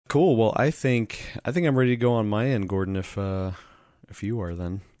Cool. Well, I think I'm ready to go on my end, Gordon. If you are,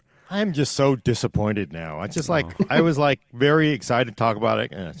 then I'm just so disappointed now. I was like very excited to talk about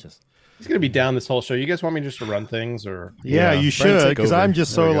it, and it's just. He's gonna be down this whole show. You guys want me just to run things, or Yeah, you should, because I'm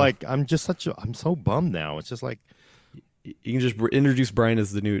just There so we go. like I'm so bummed now. It's just like you can just introduce Brian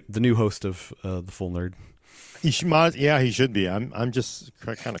as the new host of the Full Nerd. he should be. I'm just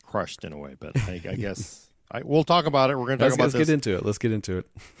kind of crushed in a way, but I guess we'll talk about it. We're going to talk about this. Let's get into it.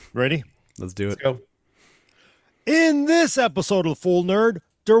 Ready? Let's do it. Let's go. In this episode of the Full Nerd,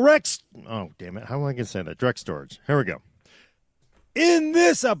 oh damn it, how am I going to say that? DirectStorage. Here we go. In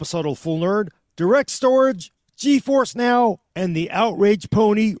this episode of Full Nerd, DirectStorage, GeForce Now, and the Outrage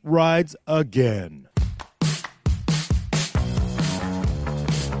Pony rides again.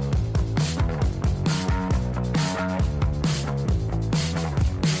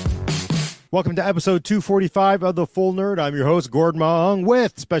 Welcome to episode 245 of the Full Nerd. I'm your host, Gordon Mahong,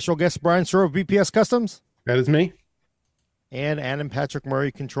 with special guest Brian Stroh of BPS Customs. That is me. And Adam Patrick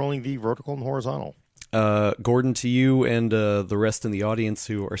Murray controlling the vertical and horizontal. Gordon, to you and the rest in the audience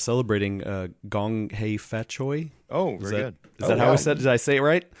who are celebrating Gong Hei Fat Choi. Oh, very good. Is that how I said it? Did I say it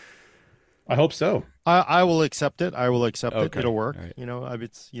right? I hope so. I will accept it. I will accept it. It'll work. Right. You know,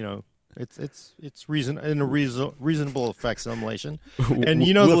 it's reasonable effect simulation. And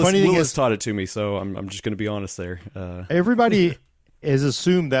you know, Willis, the funny thing Willis is, taught it to me, so I'm just going to be honest there. everybody has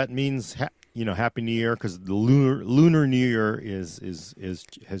assumed that means Happy New Year, because the lunar New Year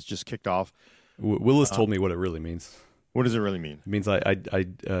has just kicked off. Willis told me what it really means. What does it really mean? It means I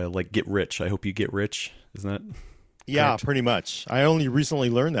like get rich. I hope you get rich. Isn't that? Yeah, correct? pretty much. I only recently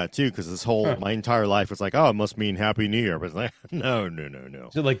learned that too, because my entire life was like, oh, it must mean Happy New Year, but it's like, no.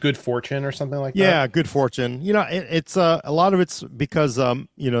 Is it like good fortune or something like that? Yeah, good fortune. You know, it's a lot of it's because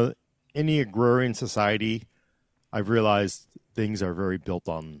any agrarian society, I've realized things are very built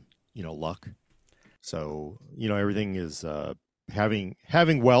on luck. So everything is having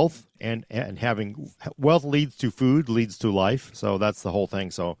wealth and having wealth leads to food, leads to life. So that's the whole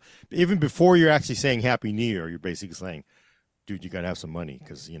thing. So even before you're actually saying Happy New Year, you're basically saying, dude, you got to have some money,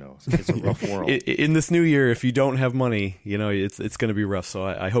 because it's a rough world. In this new year, if you don't have money, it's going to be rough. So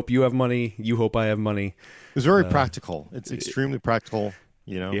I hope you have money. You hope I have money. It's very practical. It's extremely practical.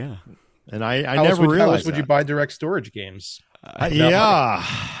 Yeah. And I never realized how else would that. you buy direct-storage games? Yeah.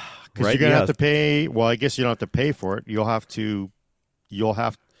 Because Right? you're gonna Yeah. have to pay. Well, I guess you don't have to pay for it. You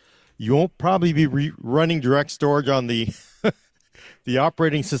won't probably be running DirectStorage on the the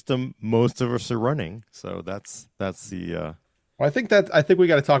operating system most of us are running. So that's the. Well, I think we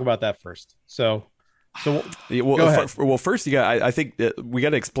got to talk about that first. So Yeah, go ahead. First, I think that we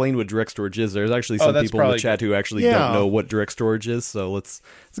got to explain what direct storage is. There's actually some that's people in the probably chat who actually Yeah. don't know what direct storage is. So let's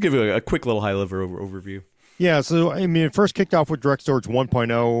give you a quick little high level overview. Yeah, so I mean, it first kicked off with DirectStorage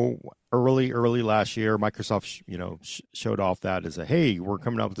 1.0 early last year. Microsoft, showed off that as hey, we're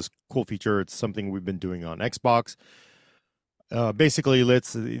coming out with this cool feature. It's something we've been doing on Xbox. Basically,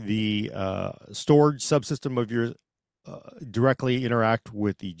 lets the storage subsystem of your directly interact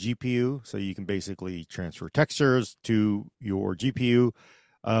with the GPU, so you can basically transfer textures to your GPU.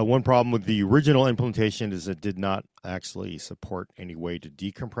 One problem with the original implementation is it did not actually support any way to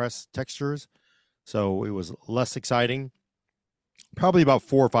decompress textures. So it was less exciting. Probably about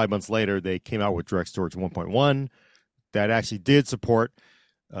 4 or 5 months later, they came out with DirectStorage 1.1 that actually did support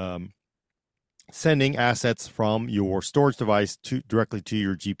sending assets from your storage device directly to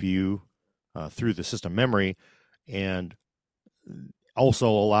your GPU through the system memory, and also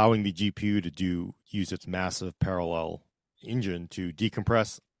allowing the GPU to use its massive parallel engine to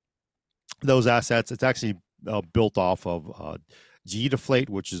decompress those assets. It's actually built off of G-Deflate,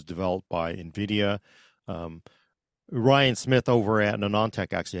 which is developed by NVIDIA. Ryan Smith over at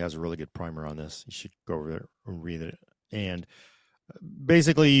Nanontech actually has a really good primer on this. You should go over there and read it. And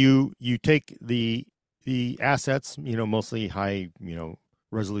basically, you take the assets, mostly high,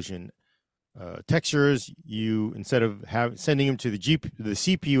 resolution textures. You, instead of sending them to the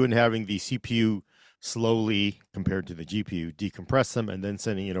CPU and having the CPU slowly, compared to the GPU, decompress them and then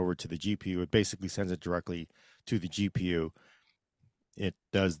sending it over to the GPU, it basically sends it directly to the GPU. It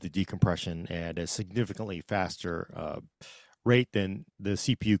does the decompression at a significantly faster rate than the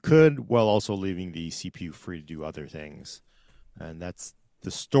CPU could, while also leaving the CPU free to do other things. And that's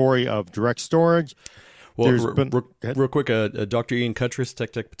the story of DirectStorage. Well, real quick, Dr. Ian Cuttress,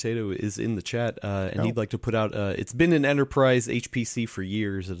 Tech Potato, is in the chat, and he'd like to put out, it's been an enterprise HPC for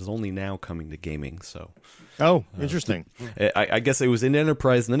years. It is only now coming to gaming. So, interesting. I guess it was in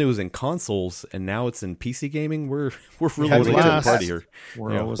enterprise, and then it was in consoles, and now it's in PC gaming. We're really Always late to the last. party here.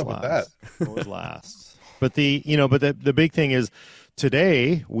 We're Yeah. always What's up with last. Always last. But the big thing is,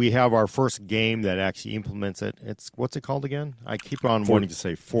 today we have our first game that actually implements it. What's it called again? I keep on wanting to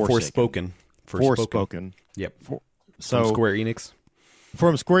say Forspoken. Forspoken. Yep. So from Square Enix.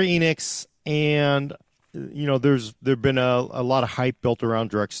 From Square Enix, and there've been a lot of hype built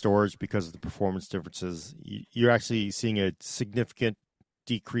around DirectStorage because of the performance differences. You're actually seeing a significant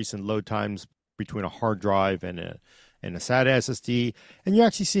decrease in load times between a hard drive and a SATA SSD, and you're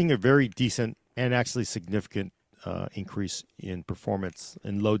actually seeing a very decent and actually significant increase in performance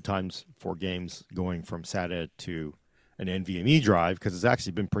and load times for games going from SATA to an NVMe drive, because it's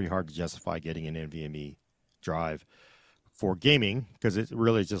actually been pretty hard to justify getting an NVMe drive for gaming, because it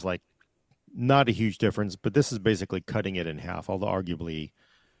really is just like not a huge difference, but this is basically cutting it in half, although arguably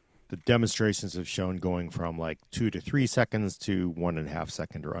the demonstrations have shown going from like 2 to 3 seconds to 1.5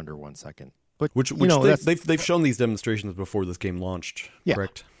 seconds or under 1 second. But which they've shown these demonstrations before this game launched,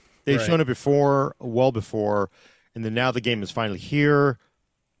 correct? They've shown it before, well before, and then now the game is finally here,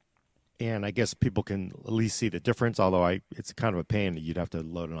 and I guess people can at least see the difference. Although it's kind of a pain that you'd have to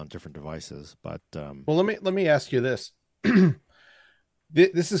load it on different devices. But well, let me ask you this: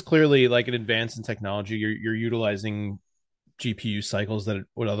 this is clearly like an advance in technology. You're utilizing GPU cycles that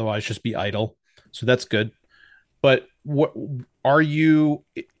would otherwise just be idle, so that's good. But what are you?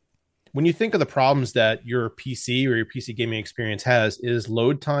 When you think of the problems that your PC or your PC gaming experience has, is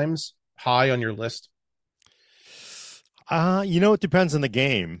load times high on your list? It depends on the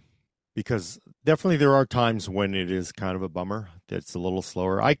game, because definitely there are times when it is kind of a bummer that it's a little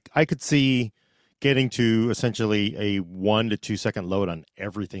slower. I could see getting to essentially a 1 to 2 second load on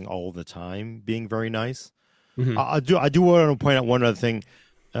everything all the time being very nice. Mm-hmm. I do want to point out one other thing.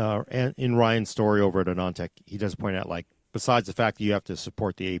 And in Ryan's story over at AnonTech, he does point out, like, besides the fact that you have to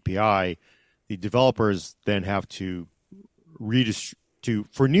support the API, the developers then have to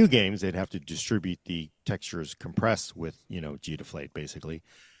for new games, they'd have to distribute the textures compressed with, G-Deflate, basically.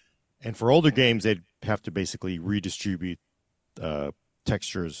 And for older games, they'd have to basically redistribute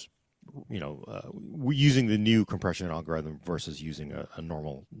textures, using the new compression algorithm versus using a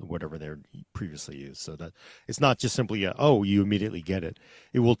normal, whatever they're previously used. So that it's not just simply you immediately get it.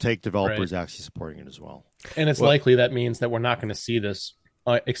 It will take developers actually supporting it as well. And it's likely that means that we're not going to see this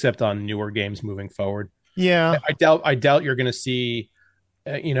except on newer games moving forward. Yeah, I doubt you're going to see,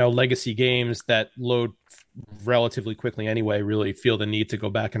 legacy games that load relatively quickly anyway really feel the need to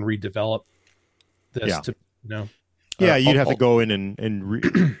go back and redevelop this to, you'd have to go in and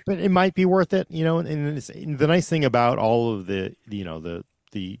but it might be worth it, and the nice thing about all of the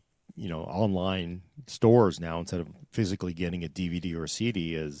online stores now, instead of physically getting a DVD or a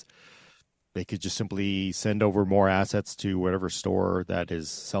CD, is they could just simply send over more assets to whatever store that is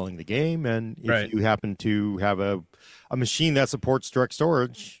selling the game. And if you happen to have a machine that supports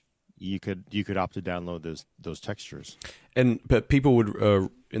DirectStorage, you could opt to download those textures. But people would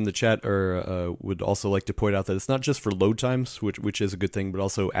in the chat would also like to point out that it's not just for load times, which is a good thing, but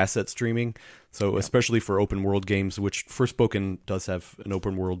also asset streaming. So especially for open world games, which Forspoken does have an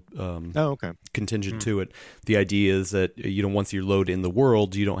open world contingent to it. The idea is that once you load in the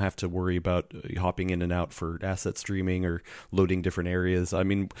world, you don't have to worry about hopping in and out for asset streaming or loading different areas. I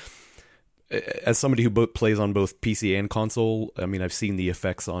mean, as somebody who plays on both PC and console, I mean, I've seen the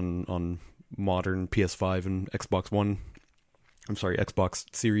effects on modern PS5 and Xbox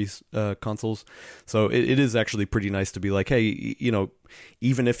Series consoles. So it is actually pretty nice to be like, hey,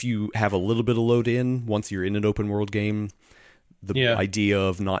 even if you have a little bit of load in, once you're in an open world game, the idea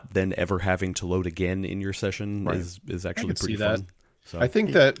of not then ever having to load again in your session is actually pretty fun. So I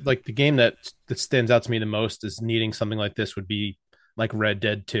think that like the game that stands out to me the most is needing something like this would be like Red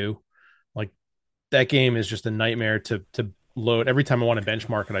Dead 2. Like that game is just a nightmare to load. Every time I want to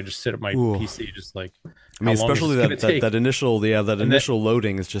benchmark it, I just sit at my PC, just like, I mean, especially that initial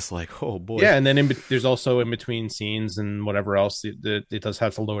loading is just like, oh boy. Yeah, and then there's also in between scenes and whatever else, it does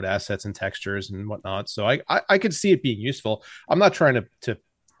have to load assets and textures and whatnot. So I could see it being useful. I'm not trying to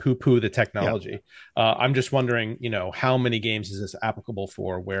poo-poo the technology. I'm just wondering, how many games is this applicable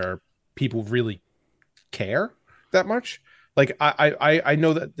for where people really care that much? Like I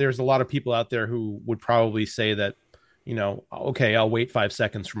know that there's a lot of people out there who would probably say that, okay, I'll wait 5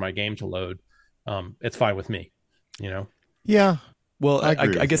 seconds for my game to load. It's fine with me, Yeah. Well,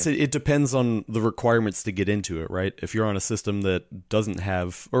 I guess it depends on the requirements to get into it, right? If you're on a system that doesn't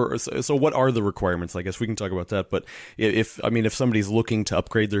have, so what are the requirements? I guess we can talk about that. But if somebody's looking to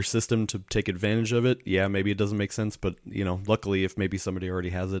upgrade their system to take advantage of it, maybe it doesn't make sense. But luckily, if maybe somebody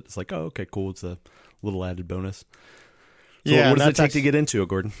already has it, it's like, oh, okay, cool. It's a little added bonus. So what does it take to get into it,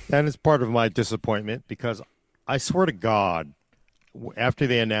 Gordon? That is part of my disappointment, because I swear to God, after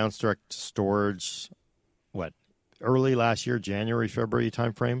they announced DirectStorage, early last year, January, February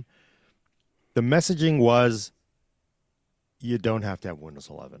timeframe. The messaging was, you don't have to have Windows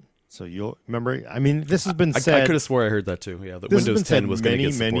 11. So you'll remember. I mean, this has been said. I could have swore I heard that too. Yeah, that this Windows has been 10 was going to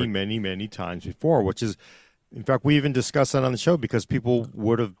get support. many times before. Which is, in fact, we even discussed that on the show because people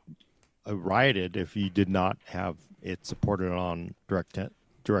would have rioted if you did not have it supported on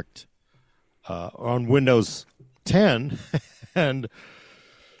on Windows 10, and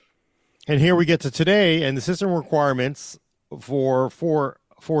here we get to today, and the system requirements for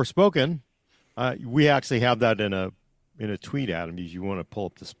Spoken. We actually have that in a tweet, Adam, if you want to pull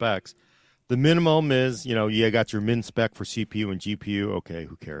up the specs. The minimum is, you got your min spec for CPU and GPU. Okay,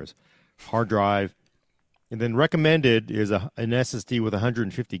 who cares? Hard drive. And then recommended is an SSD with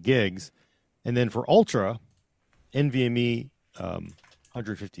 150 gigs. And then for Ultra, NVMe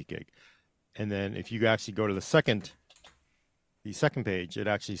 150 gig. And then if you actually go to the second page, it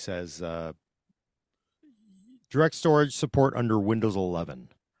actually says DirectStorage support under Windows 11.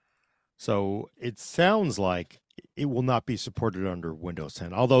 So it sounds like it will not be supported under Windows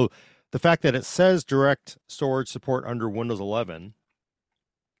 10. Although the fact that it says DirectStorage support under Windows 11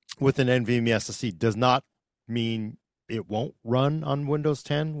 with an NVMe SSD does not mean it won't run on Windows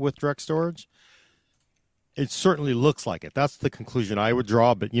 10 with DirectStorage. It certainly looks like it. That's the conclusion I would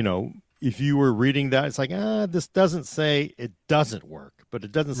draw. But, if you were reading that, it's like, this doesn't say it doesn't work, but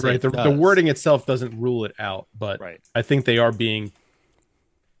it doesn't say right. It The does. wording itself doesn't rule it out, but Right. I think they are being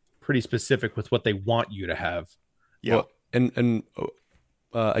pretty specific with what they want you to have. Yeah. Well, and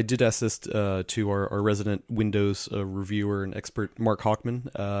I did ask this to our resident Windows reviewer and expert, Mark Hockman,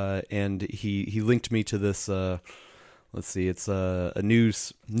 and he linked me to this. Let's see, it's a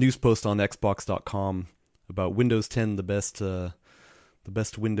news post on Xbox.com about Windows 10, the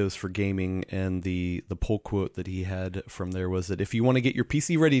best Windows for gaming, and the pull quote that he had from there was that if you want to get your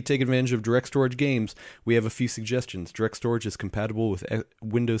PC ready to take advantage of DirectStorage games, we have a few suggestions. DirectStorage is compatible with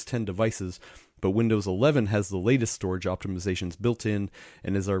Windows 10 devices, but Windows 11 has the latest storage optimizations built in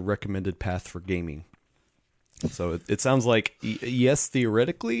and is our recommended path for gaming. So it sounds like yes,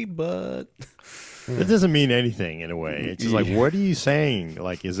 theoretically, but it doesn't mean anything in a way. It's just like, what are you saying?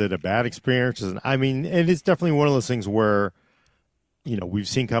 Like, is it a bad experience? I mean, and it's definitely one of those things where, we've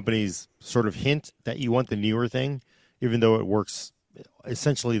seen companies sort of hint that you want the newer thing, even though it works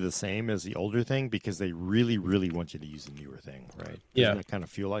essentially the same as the older thing, because they really, really want you to use the newer thing, right? Doesn't it kind of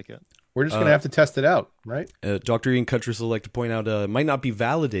feel like it? We're just going to have to test it out, right? Dr. Ian Cuttress would like to point out it might not be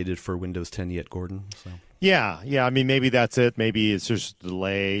validated for Windows 10 yet, Gordon. So Yeah. I mean, maybe that's it. Maybe it's just a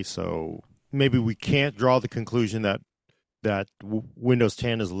delay. So maybe we can't draw the conclusion that Windows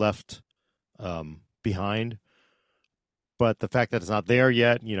 10 is left behind. But the fact that it's not there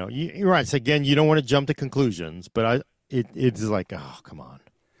yet, you're right. So again, you don't want to jump to conclusions, but it's like, oh, come on.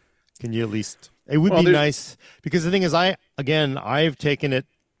 Can you at least? It would be nice, because the thing is, I've taken it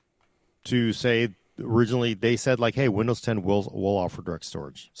to say originally they said like, hey, Windows 10 will offer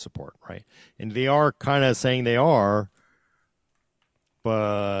DirectStorage support, right? And they are kind of saying they are,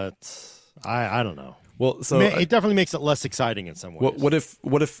 but I don't know. Well, so it definitely makes it less exciting in some ways.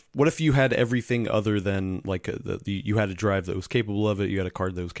 What if you had everything other than like you had a drive that was capable of it, you had a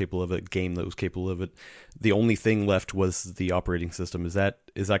card that was capable of it, game that was capable of it. The only thing left was the operating system. Is that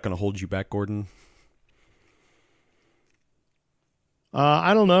going to hold you back, Gordon?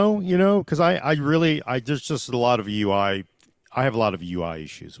 I don't know, because there's just a lot of UI. I have a lot of UI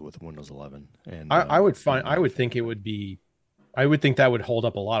issues with Windows 11, and I would think it would be. I would think that would hold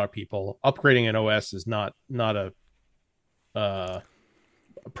up a lot of people. Upgrading an OS is not a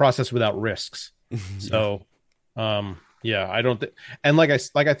process without risks. So, I don't think. And like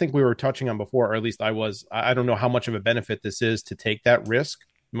I think we were touching on before, or at least I was. I don't know how much of a benefit this is to take that risk.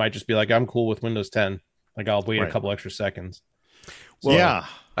 It might just be like, I'm cool with Windows 10. Like, I'll wait a couple extra seconds. Well, yeah.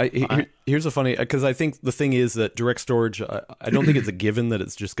 Here's a funny, because I think the thing is that DirectStorage, I don't think it's a given that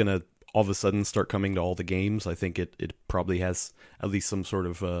it's just going to all of a sudden start coming to all the games. I think it probably has at least some sort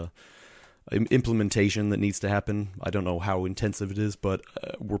of implementation that needs to happen. I don't know how intensive it is, but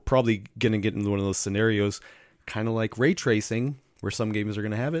we're probably going to get into one of those scenarios, kind of like ray tracing, where some games are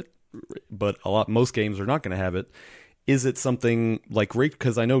going to have it, but most games are not going to have it. Is it something like ray?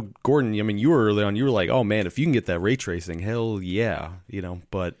 Because I know, Gordon, I mean, you were early on, you were like, oh man, if you can get that ray tracing, hell yeah,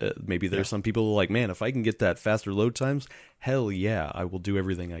 but maybe there's some people who are like, man, if I can get that faster load times, hell yeah, I will do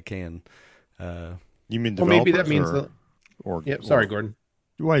everything I can. You mean developers? Well, maybe that means sorry, Gordon.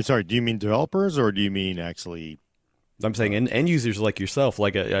 Wait, sorry, do you mean developers, or do you mean actually? I'm saying end users like yourself.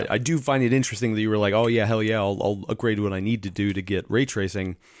 Like I do find it interesting that you were like, oh yeah, hell yeah, I'll upgrade what I need to do to get ray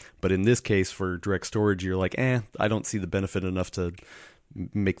tracing. But in this case, for DirectStorage, you're like, I don't see the benefit enough to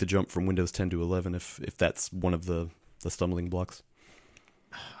make the jump from Windows 10 to 11 if that's one of the stumbling blocks.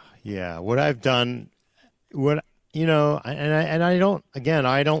 Yeah, what I've done, I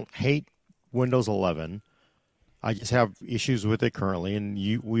don't hate Windows 11. I just have issues with it currently, and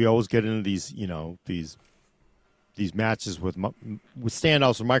we always get into these matches with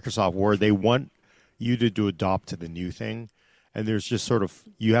standouts with Microsoft where they want you to adopt to the new thing, and there's just sort of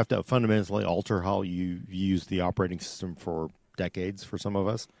you have to fundamentally alter how you use the operating system for decades for some of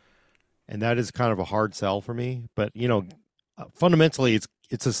us, and that is kind of a hard sell for me. But fundamentally,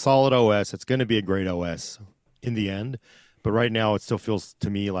 it's a solid OS. It's going to be a great OS in the end, but right now it still feels to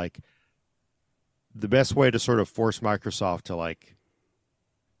me like the best way to sort of force Microsoft to like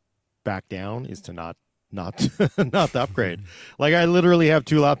back down is to not the upgrade. Like I literally have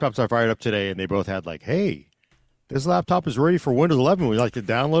 2 laptops I fired up today, and they both had like, "Hey, this laptop is ready for Windows 11. Would you like to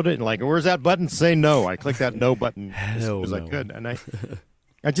download it?" And like, where's that button to say no? I clicked that no button as soon as I could, and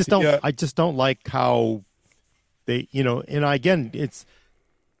I just don't. I just don't like how they, And again, it's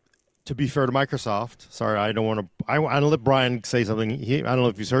to be fair to Microsoft. Sorry, I don't want to. I want to let Brian say something. I don't know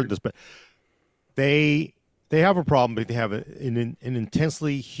if he's heard this, but they have a problem, but they have an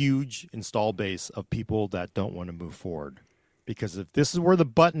intensely huge install base of people that don't want to move forward. Because if this is where the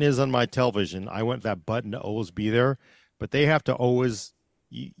button is on my television, I want that button to always be there. But they have to always,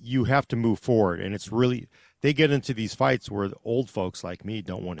 you have to move forward. And it's really, they get into these fights where the old folks like me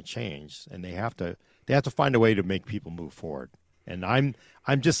don't want to change. And they have to find a way to make people move forward. And I'm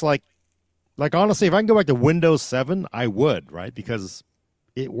just like honestly, if I can go back to Windows 7, I would, right? Because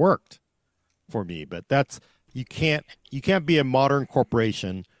it worked for me. But that's, you can't be a modern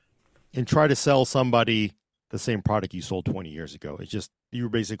corporation and try to sell somebody the same product you sold 20 years ago. It's just, you're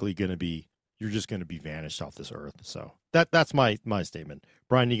just going to be vanished off this earth. So that's my statement.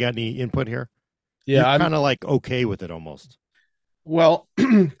 Brian, you got any input here? Yeah, I'm kind of like okay with it almost. Well,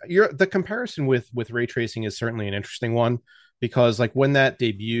 the comparison with ray tracing is certainly an interesting one, because like when that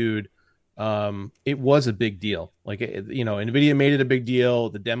debuted, it was a big deal. Like, NVIDIA made it a big deal.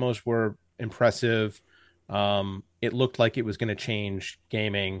 The demos were impressive. It looked like it was going to change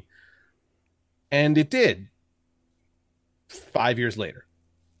gaming, and it did. 5 years later,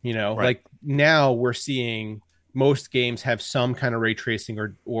 Right. like now we're seeing most games have some kind of ray tracing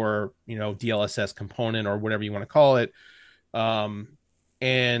or DLSS component or whatever you want to call it.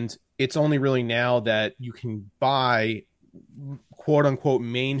 And it's only really now that you can buy quote unquote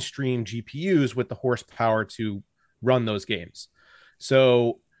mainstream GPUs with the horsepower to run those games.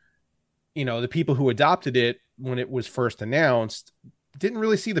 So, the people who adopted it when it was first announced didn't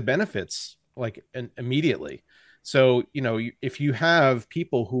really see the benefits like immediately. So, if you have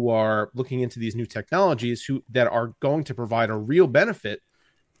people who are looking into these new technologies that are going to provide a real benefit,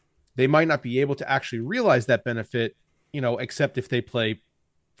 they might not be able to actually realize that benefit, except if they play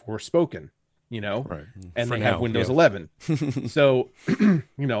Forspoken, Right. and For they have now, Windows yeah. 11. So,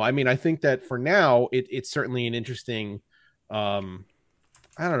 I think that for now, it's certainly an interesting, I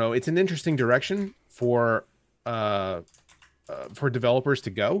don't know, it's an interesting direction for developers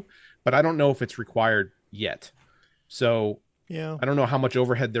to go, but I don't know if it's required yet. So Yeah. I don't know how much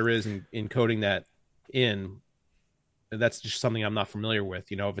overhead there is in coding that in. That's just something I'm not familiar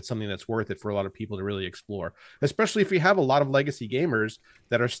with. If it's something that's worth it for a lot of people to really explore, especially if we have a lot of legacy gamers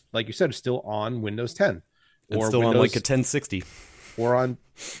that are, like you said, still on Windows 10 And or still Windows, on like a 1060. or on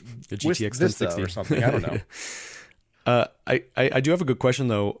A GTX Vista 1060 or something. I don't know. I do have a good question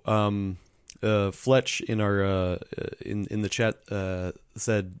though. Fletch in our in the chat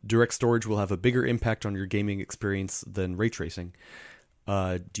said DirectStorage will have a bigger impact on your gaming experience than ray tracing.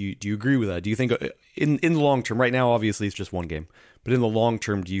 Do you agree with that? Do you think in the long term, right now obviously it's just one game, but in the long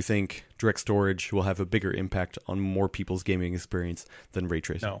term, do you think DirectStorage will have a bigger impact on more people's gaming experience than ray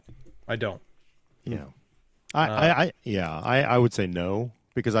tracing? No, I don't. Yeah. I would say no,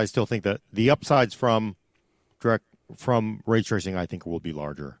 because I still think that the upsides from ray tracing, I think, will be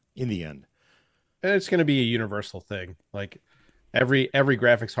larger in the end. And it's going to be a universal thing. Like every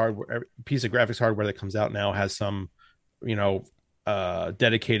graphics hardware, every piece of graphics hardware that comes out now has some,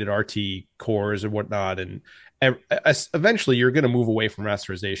 dedicated RT cores or whatnot, and eventually you're going to move away from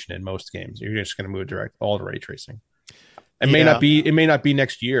rasterization in most games. You're just going to move all to ray tracing. It may not be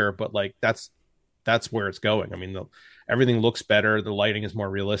next year, but like that's where it's going. I mean, everything looks better. The lighting is more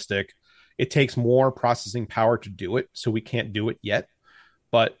realistic. It takes more processing power to do it, so we can't do it yet.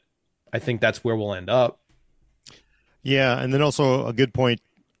 But I think that's where we'll end up. Yeah, and then also a good point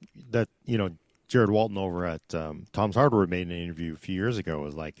that Jared Walton over at Tom's Hardware made in an interview a few years ago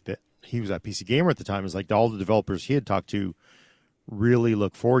was like that he was at PC Gamer at the time. Is like all the developers he had talked to really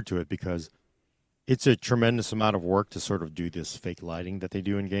look forward to it because it's a tremendous amount of work to sort of do this fake lighting that they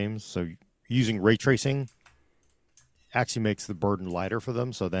do in games. So using ray tracing actually makes the burden lighter for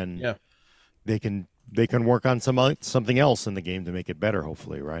them. So then they can work on something else in the game to make it better,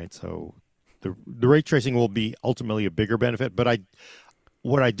 hopefully, right? So the ray tracing will be ultimately a bigger benefit. But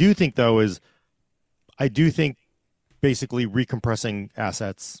what I do think though is I do think basically recompressing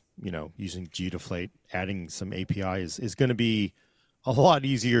assets, using G-Deflate, adding some API is going to be a lot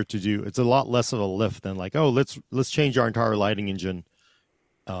easier to do. It's a lot less of a lift than like, oh, let's change our entire lighting engine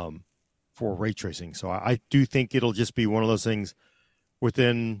for ray tracing. So I do think it'll just be one of those things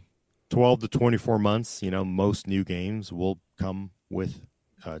within 12 to 24 months. Most new games will come with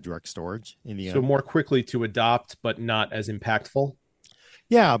direct storage in the end. So more quickly to adopt, but not as impactful.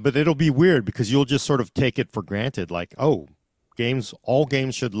 Yeah, but it'll be weird because you'll just sort of take it for granted. Like, oh, all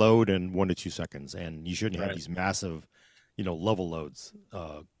games should load in 1 to 2 seconds, and you shouldn't have these massive, level loads,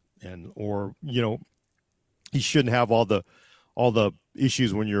 or you shouldn't have all the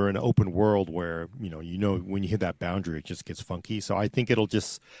issues when you're in an open world where when you hit that boundary it just gets funky. So I think it'll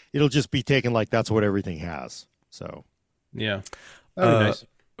just be taken like that's what everything has. So yeah, nice.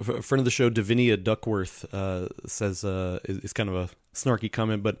 A friend of the show, Davinia Duckworth, says it's kind of a snarky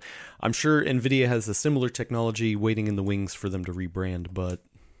comment, but I'm sure NVIDIA has a similar technology waiting in the wings for them to rebrand. But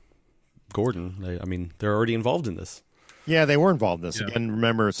Gordon, I mean, they're already involved in this. Yeah, they were involved in this. Again,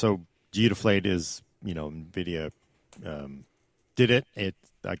 remember, so G-Deflate is, NVIDIA did it.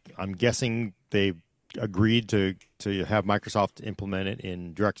 I'm guessing they agreed to have Microsoft implement it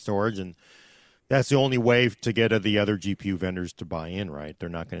in DirectStorage, and that's the only way to get the other GPU vendors to buy in, right? They're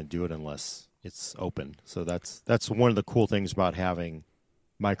not going to do it unless it's open. So that's one of the cool things about having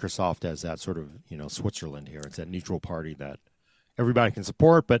Microsoft as that sort of, Switzerland here. It's that neutral party that everybody can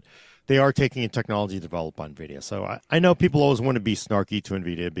support, but they are taking a technology developed by NVIDIA. So I know people always want to be snarky to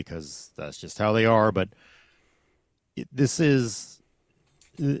NVIDIA because that's just how they are, but it's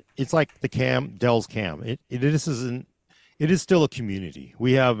like the Dell's Cam. It is still a community.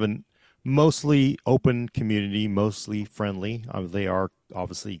 We have an mostly open community, mostly friendly. They are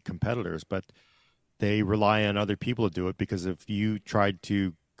obviously competitors, but they rely on other people to do it, because if you tried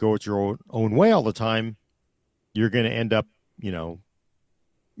to go it your own way all the time, you're going to end up,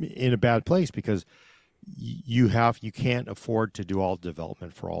 in a bad place, because you can't afford to do all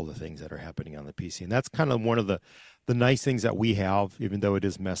development for all the things that are happening on the PC. And that's kind of one of the nice things that we have, even though it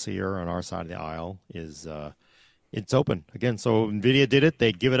is messier on our side of the aisle, is it's open. Again, so NVIDIA did it.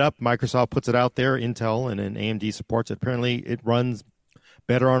 They give it up. Microsoft puts it out there. Intel and then AMD supports it. Apparently, it runs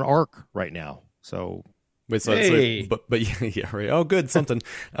better on Arc right now. So, wait, but yeah, right. Oh, good, something.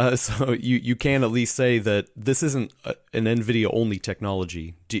 So you can at least say that this isn't an NVIDIA only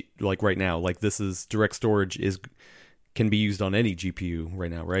technology. Like right now, like this is direct storage can be used on any GPU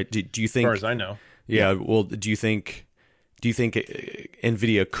right now, right? Do you think? As far as I know. Yeah. Well, do you think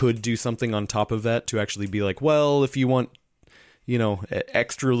NVIDIA could do something on top of that to actually be like, well, if you want,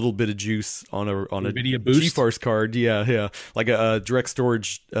 extra little bit of juice on a NVIDIA boost? GeForce card, yeah, like a direct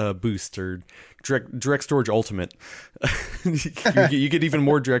storage boost or direct storage ultimate. you get even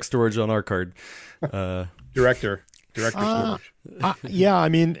more direct storage on our card. Director storage. Yeah, I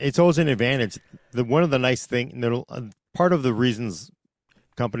mean, it's always an advantage. One of the nice things, part of the reasons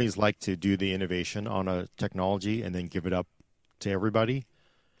companies like to do the innovation on a technology and then give it up to everybody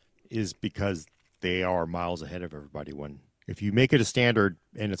is because they are miles ahead of everybody. If you make it a standard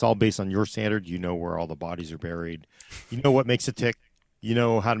and it's all based on your standard, where all the bodies are buried, what makes it tick,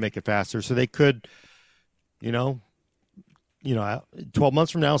 how to make it faster. So they could, 12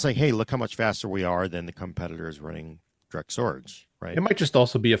 months from now say, hey, look how much faster we are than the competitors running direct storage, right? It might just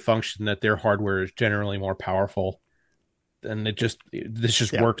also be a function that their hardware is generally more powerful, and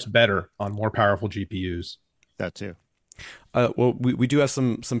this works better on more powerful GPUs. That too. Well, we do have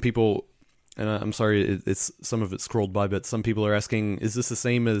some people, and I'm sorry, it's some of it scrolled by, but some people are asking, is this the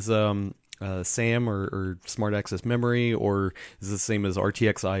same as SAM or Smart Access Memory, or is this the same as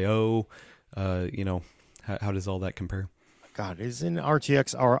RTX IO? How does all that compare? God, isn't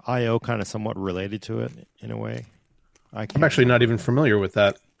RTX or IO kind of somewhat related to it in a way? I'm actually not even familiar with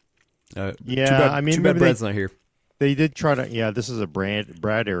that. Too bad Brad's not here. They did try to, this is a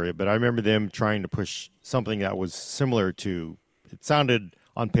Brad area, but I remember them trying to push something that was similar to, it sounded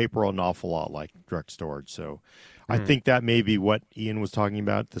on paper an awful lot like direct storage. So I think that may be what Ian was talking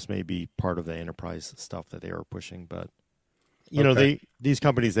about. This may be part of the enterprise stuff that they are pushing, but these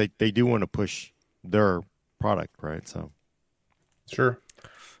companies, they do want to push their product, right? So sure.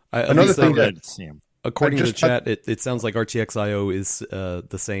 Another thing according to the chat, it sounds like RTX IO is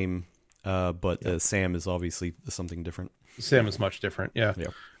the same. But SAM is obviously something different. SAM is much different, yeah.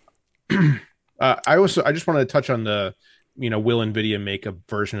 I just wanted to touch on the, will Nvidia make a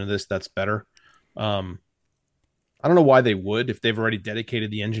version of this that's better? I don't know why they would if they've already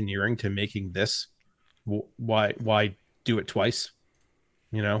dedicated the engineering to making this. Why do it twice?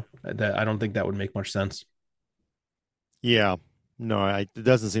 That I don't think that would make much sense. Yeah, no, it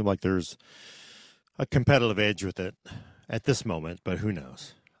doesn't seem like there's a competitive edge with it at this moment, but who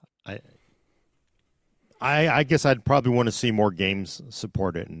knows? I guess I'd probably want to see more games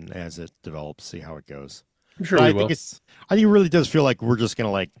support it, and as it develops, see how it goes. I'm sure But we will. I think it really does feel like we're just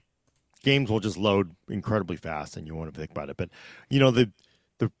gonna games will just load incredibly fast, and you want to think about it. But the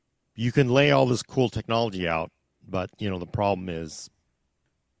you can lay all this cool technology out, but the problem is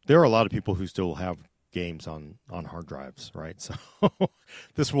there are a lot of people who still have games on hard drives, right? So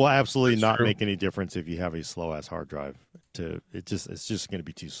this will absolutely That's not true. make any difference if you have a slow ass hard drive. It's just going to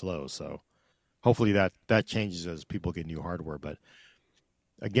be too slow. So hopefully that changes as people get new hardware. But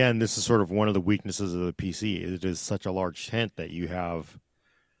again, this is sort of one of the weaknesses of the PC. It is such a large tent that you have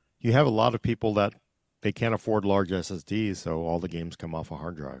a lot of people that they can't afford large SSDs, so all the games come off a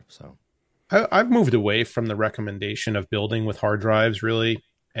hard drive. So I've moved away from the recommendation of building with hard drives, really,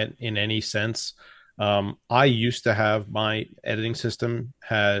 in any sense. I used to have my editing system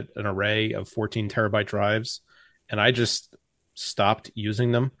had an array of 14 terabyte drives, and I just stopped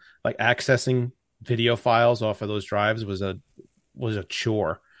using them. Like accessing video files off of those drives was a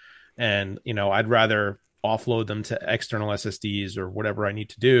chore, and I'd rather offload them to external SSDs or whatever I need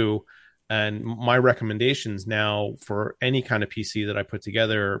to do. And my recommendations now for any kind of PC that I put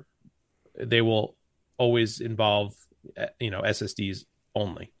together, they will always involve SSDs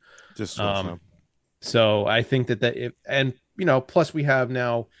only. just So I think and plus we have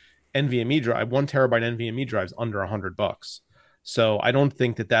now NVMe drive, 1 terabyte NVMe drives under $100. So I don't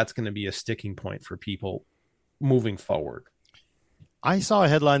think that that's going to be a sticking point for people moving forward. I saw a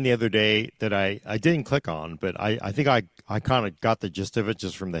headline the other day that I didn't click on, but I think I kind of got the gist of it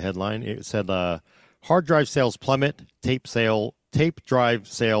just from the headline. It said hard drive sales plummet, tape drive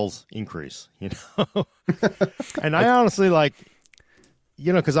sales increase. And I honestly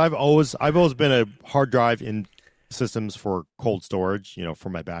because I've always been a hard drive in systems for cold storage, for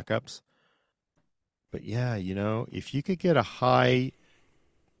my backups. But yeah, if you could get a high,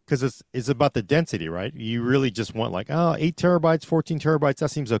 because it's about the density, right? You really just want 8 terabytes, 14 terabytes,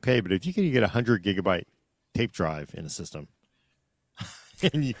 that seems okay. But if you could get a 100 gigabyte tape drive in a system,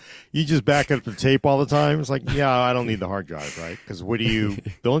 and you just back up the tape all the time, it's like, yeah, I don't need the hard drive, right? Because the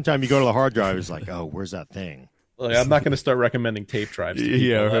only time you go to the hard drive is oh, where's that thing? Look, I'm not going to start recommending tape drives. To people.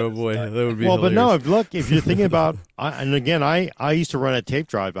 Yeah, oh boy, that would be well. hilarious. But no, if you're thinking about, and again, I used to run a tape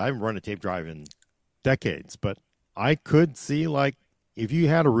drive. I haven't run a tape drive in decades, but I could see if you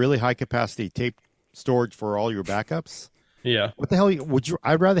had a really high capacity tape storage for all your backups. Yeah. What the hell would you?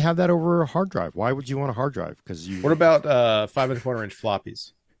 I'd rather have that over a hard drive. Why would you want a hard drive? Because What about 5.25-inch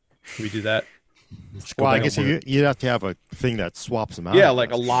floppies? Can we do that? Well, I guess you'd have to have a thing that swaps them out. Yeah,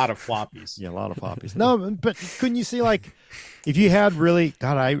 like a lot of floppies. Yeah, a lot of floppies. No, but couldn't you see if you had really,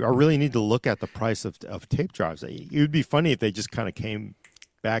 God, I really need to look at the price of tape drives. It would be funny if they just kind of came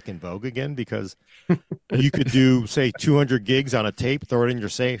back in vogue again, because you could do, say, 200 gigs on a tape, throw it in your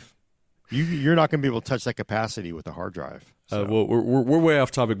safe. You're not going to be able to touch that capacity with a hard drive. So. Well, we're way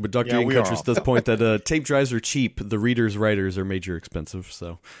off topic, but Dr. Ian does point that tape drives are cheap. The readers, writers are major expensive.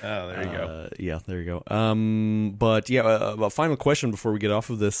 So, there you go. Yeah, there you go. But yeah, a final question before we get off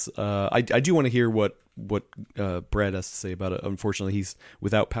of this. I do want to hear what Brad has to say about it. Unfortunately, he's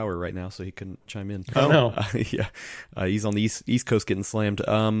without power right now, so he couldn't chime in. Oh no. Yeah, he's on the East Coast getting slammed.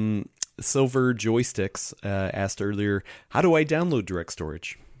 Silver Joysticks asked earlier, how do I download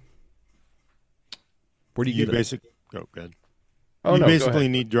DirectStorage? Where do you get it? Oh, good. Oh, you no, basically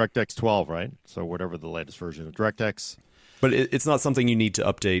need DirectX 12, right? So whatever the latest version of DirectX. But it's not something you need to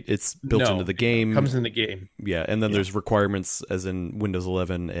update. It's built into the game. It comes in the game. Yeah, and then there's requirements as in Windows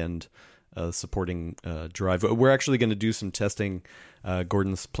 11 and supporting drive. We're actually going to do some testing.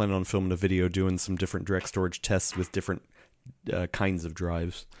 Gordon's planning on filming a video doing some different DirectStorage tests with different kinds of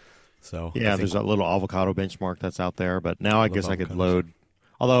drives. So yeah, there's that little avocado benchmark that's out there. But now I guess I could load.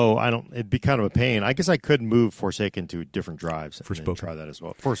 Although it'd be kind of a pain. I guess I could move Forsaken to different drives and try that as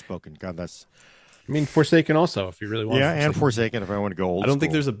well. Forspoken, God, that's. I mean, Forsaken also, if you really want. Yeah, and Forsaken if I want to go old. I don't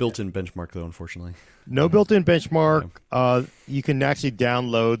think there's a built-in benchmark though, unfortunately. No built-in benchmark. Yeah. You can actually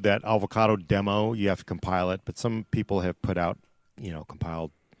download that avocado demo. You have to compile it, but some people have put out,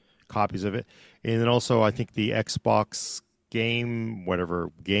 compiled copies of it. And then also, I think the Xbox Game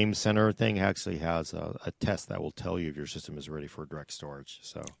Center thing actually has a test that will tell you if your system is ready for DirectStorage.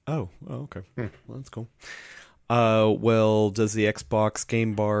 So. Oh, okay. Well, that's cool. Well, does the Xbox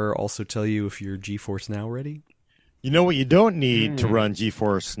Game Bar also tell you if you're GeForce Now ready? You know what you don't need to run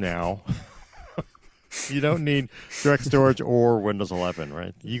GeForce Now? You don't need DirectStorage or Windows 11,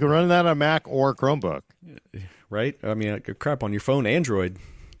 right? You can run that on Mac or Chromebook. Right? I mean, crap, on your phone, Android.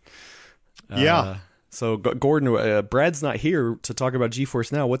 Yeah. So Gordon, Brad's not here to talk about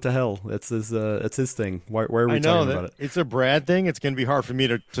GeForce Now. What the hell? That's his thing. Why are we talking about it? It's a Brad thing. It's going to be hard for me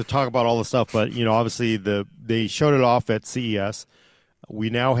to talk about all the stuff, but obviously they showed it off at CES. We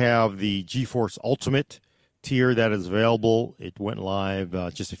now have the GeForce Ultimate tier that is available. It went live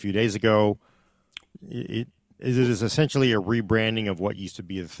just a few days ago. It is essentially a rebranding of what used to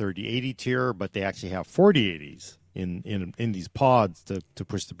be the 3080 tier, but they actually have 4080s in these pods to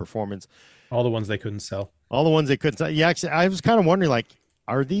push the performance. All the ones they couldn't sell. All the ones they couldn't sell. Yeah, actually, I was kind of wondering, like,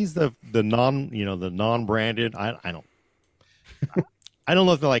 are these the non-branded? I don't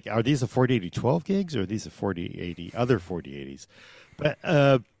know if they're like, are these the 4080 12 gigs or are these the 4080 other 4080s? But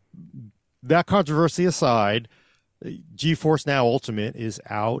that controversy aside, GeForce Now Ultimate is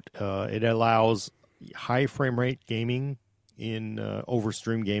out. It allows high frame rate gaming in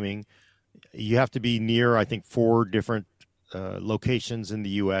overstream gaming. You have to be near, I think, 4 different locations in the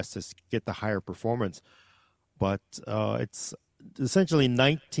U.S. to get the higher performance. But it's essentially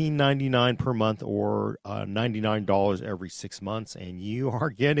 $19.99 per month or $99 every 6 months, and you are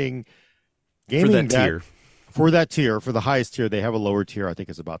getting gaming for that tier. For that tier, for the highest tier, they have a lower tier. I think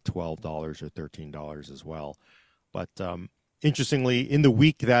it's about $12 or $13 as well. But interestingly, in the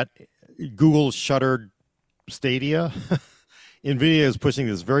week that Google shuttered Stadia, NVIDIA is pushing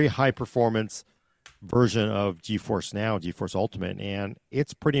this very high performance version of GeForce Now, GeForce Ultimate, and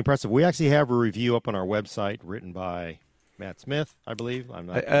it's pretty impressive. We actually have a review up on our website written by Matt Smith, I believe.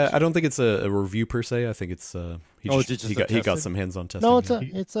 I don't think it's a review per se. I think it's he got some hands-on testing. No,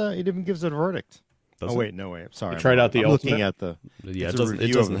 it even gives it a verdict. Does oh it? wait, no way. I'm sorry. You tried out the I'm Ultimate? looking at the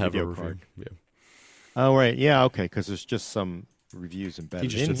it doesn't have a review. Card. Yeah. Oh right, yeah, okay, because there's just some reviews He embedded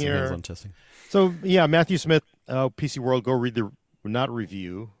just in did some here. hands-on testing. So yeah, Matthew Smith, PC World. Go read the not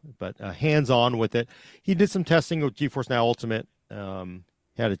review, but hands-on with it. He did some testing with GeForce Now Ultimate.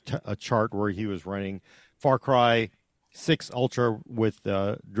 Had a chart where he was running Far Cry 6 Ultra with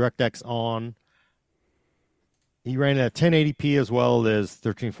DirectX on. He ran it at 1080p as well as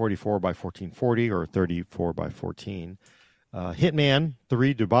 1344 by 1440 or 34 by 14. Hitman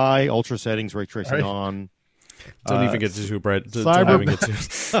 3 Dubai Ultra settings, ray tracing on. Don't even get to Brett. I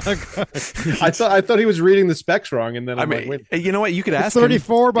thought he was reading the specs wrong, and then I'm like, wait. You know what? You could ask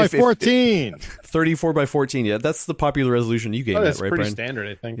 34 by 14. 34 by 14. Yeah, that's the popular resolution you gave that's that, right, pretty Brian? standard,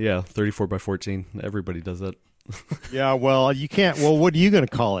 I think. Yeah, 34 by 14. Everybody does that. Yeah, well, you can't. Well, what are you going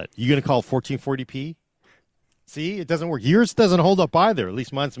to call it? You going to call it 1440p? See, it doesn't work. Yours doesn't hold up either. At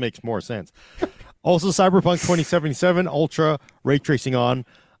least mine makes more sense. Also, Cyberpunk 2077 Ultra ray tracing on.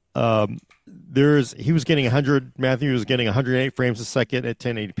 He was getting 100. Matthew was getting 108 frames a second at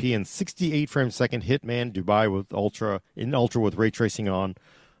 1080p and 68 frames a second. Hitman Dubai with Ultra with ray tracing on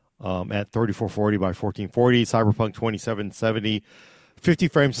at 3440 by 1440. Cyberpunk 2770, 50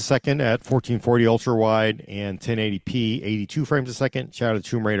 frames a second at 1440 ultra wide and 1080p, 82 frames a second. Shadow of the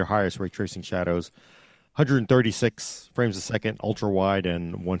Tomb Raider highest ray tracing shadows. 136 frames a second ultra wide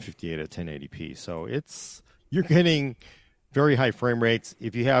and 158 at 1080p. So you're getting very high frame rates.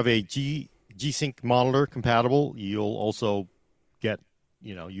 If you have a G-Sync monitor compatible, you'll also get,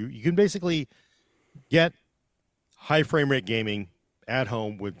 you can basically get high frame rate gaming at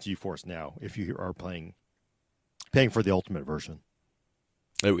home with GeForce Now if you are paying for the Ultimate version.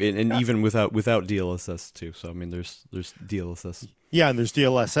 And even without DLSS too. So I mean, there's DLSS. Yeah, and there's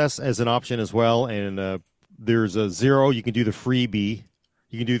DLSS as an option as well. And there's a $0. You can do the freebie.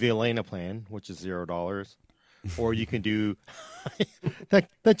 You can do the Elena plan, which is $0. Or you can do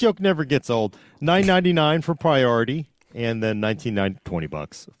that joke never gets old. $9.99 for priority, and then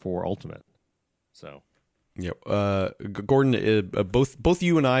 $20 for ultimate. So, yeah. Gordon, both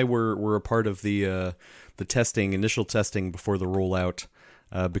you and I were a part of the initial testing before the rollout,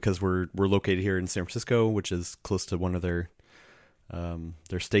 because we're located here in San Francisco, which is close to one of their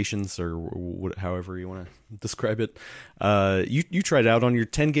stations, or however you want to describe it. You tried out on your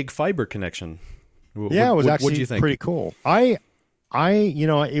 10 gig fiber connection. It was actually what'd you think? Pretty cool. It's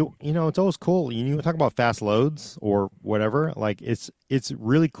always cool. You talk about fast loads or whatever. Like it's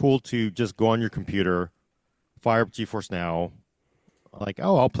really cool to just go on your computer, fire up GeForce Now, like,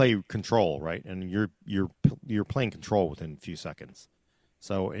 oh, I'll play Control, right? And you're playing Control within a few seconds.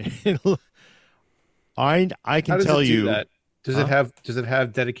 So I can tell you that. Does it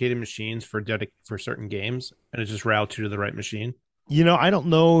have dedicated machines for certain games, and it just routes you to the right machine? I don't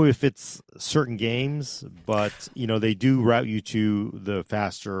know if it's certain games, but they do route you to the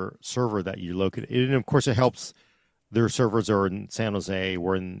faster server that you locate. And of course, it helps. Their servers are in San Jose.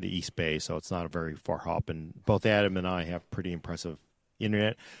 We're in the East Bay, so it's not a very far hop. And both Adam and I have pretty impressive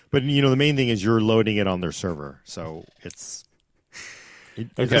internet. But the main thing is you're loading it on their server, so it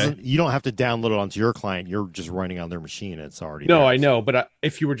doesn't. You don't have to download it onto your client. You're just running on their machine. It's already No, there. I know, but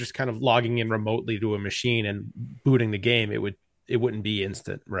if you were just kind of logging in remotely to a machine and booting the game, it wouldn't be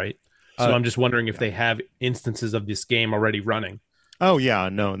instant, right? So I'm just wondering if they have instances of this game already running. Oh yeah,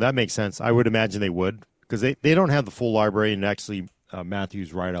 no, that makes sense. I would imagine they would, because they don't have the full library, and actually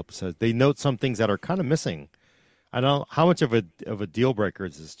Matthew's write-up says they note some things that are kind of missing. I don't know how much of a deal breaker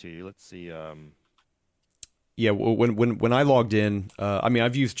is this to you. Let's see. Yeah, when I logged in,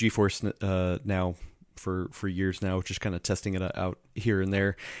 I've used GeForce now for years now, just kind of testing it out here and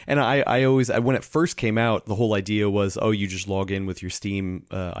there. And I always, when it first came out, the whole idea was, oh, you just log in with your Steam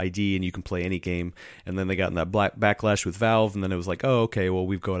ID and you can play any game. And then they got in that backlash with Valve, and then it was like, oh, okay, well,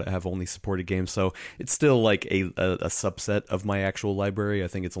 we've got to have only supported games. So it's still like a subset of my actual library. I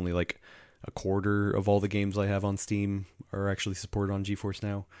think it's only like a quarter of all the games I have on Steam are actually supported on GeForce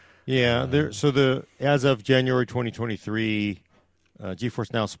now. Yeah, as of January 2023,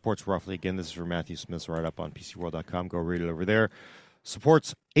 GeForce Now supports roughly, again, this is from Matthew Smith's write-up on PCWorld.com. Go read it over there.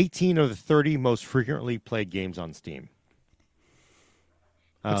 Supports 18 of the 30 most frequently played games on Steam.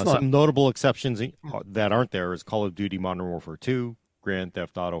 Some notable exceptions that aren't there is Call of Duty Modern Warfare 2, Grand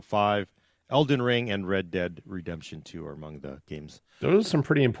Theft Auto 5, Elden Ring, and Red Dead Redemption 2 are among the games. Those are some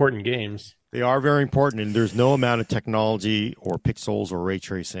pretty important games. They are very important, and there's no amount of technology or pixels or ray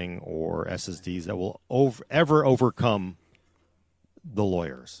tracing or SSDs that will ever overcome the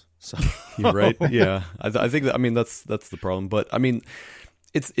lawyers. So You're right. Yeah, I think that, that's the problem. But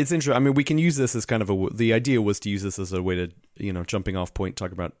it's interesting. We can use this as kind of the idea was to use this as a way to jumping off point,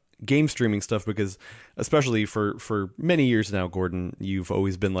 talk about game streaming stuff, because especially for many years now, Gordon, you've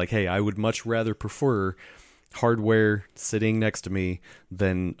always been like, hey, I would much rather prefer hardware sitting next to me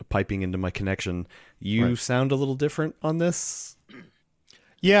than piping into my connection. You sound a little different on this.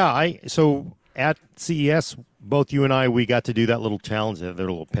 Yeah, so at CES, both you and I, we got to do that little challenge, their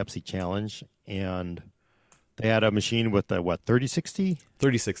little Pepsi challenge, and they had a machine with a 3060?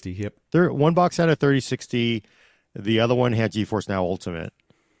 3060, yep. One box had a 3060, the other one had GeForce Now Ultimate.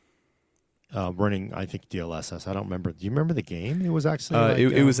 Running, I think, DLSS. I don't remember. Do you remember the game? It was actually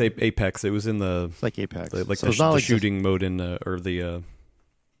it was Apex. It was in the it's like Apex, like so the shooting mode in or the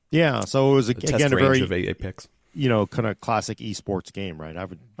yeah. So it was again a very of Apex. Kind of classic esports game, right?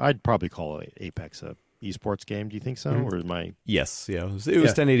 I'd probably call Apex a esports game. Do you think so, or is my yes, yeah? It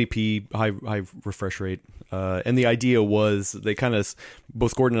was 1080p, high refresh rate, and the idea was they kind of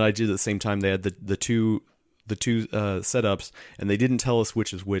both Gordon and I did at the same time. They had the two setups, and they didn't tell us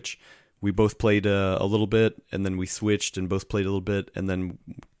which is which. We both played a little bit, and then we switched and both played a little bit, and then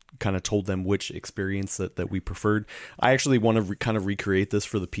kind of told them which experience that we preferred. I actually want to kind of recreate this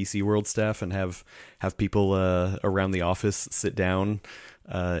for the PC World staff and have people around the office sit down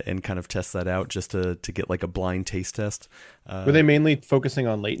and kind of test that out, just to get like a blind taste test. Were they mainly focusing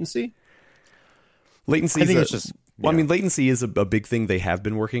on latency? Latency, I think it's just... Well, latency is a big thing they have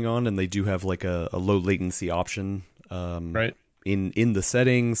been working on, and they do have like a low latency option. Right. In the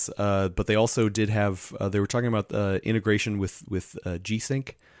settings, but they also did have they were talking about integration with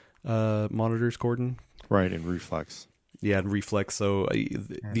G-Sync monitors, Gordon. Right, and Reflex. Yeah, and Reflex. So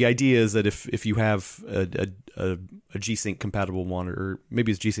the idea is that if you have a G-Sync compatible monitor, or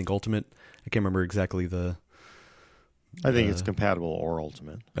maybe it's G-Sync Ultimate, I can't remember exactly the. I think it's compatible or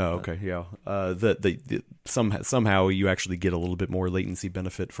Ultimate. Oh, okay, yeah. Somehow you actually get a little bit more latency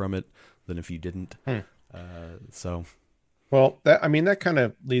benefit from it than if you didn't. So. Well, that kind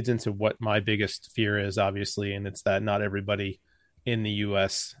of leads into what my biggest fear is, obviously, and it's that not everybody in the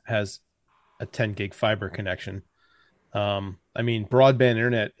U.S. has a 10 gig fiber connection. Broadband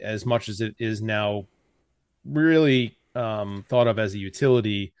internet, as much as it is now really thought of as a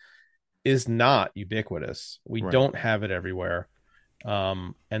utility, is not ubiquitous. We don't have it everywhere.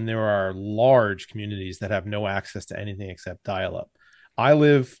 And there are large communities that have no access to anything except dial-up. I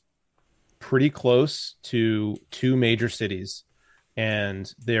live pretty close to two major cities,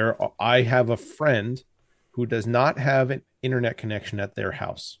 and I have a friend who does not have an internet connection at their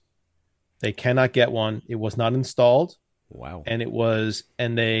house. They cannot get one. It was not installed. Wow. And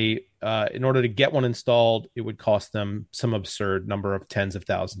they in order to get one installed, it would cost them some absurd number of tens of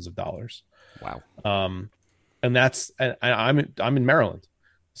thousands of dollars. Wow. And I'm in Maryland,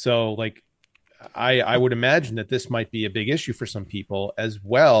 so like I would imagine that this might be a big issue for some people, as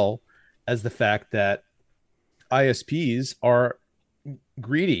well as the fact that ISPs are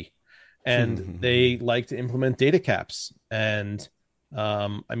greedy, and they like to implement data caps. And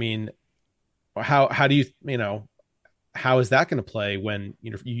I mean, how do how is that going to play when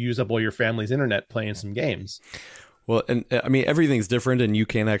you use up all your family's internet playing some games? Well, and I mean, everything's different, and you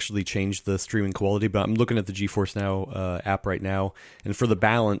can actually change the streaming quality. But I'm looking at the GeForce Now app right now, and for the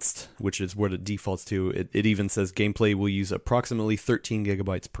balanced, which is what it defaults to, it even says gameplay will use approximately 13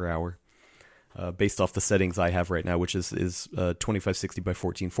 gigabytes per hour, based off the settings I have right now, which is 2560 by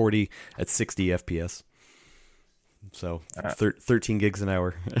 1440 at 60 FPS. So 13 gigs an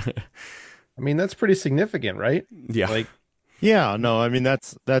hour. I mean, that's pretty significant, right? Yeah. Yeah, no, I mean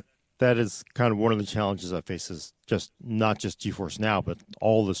that is kind of one of the challenges I face is not just GeForce Now, but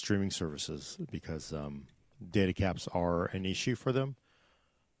all the streaming services, because data caps are an issue for them.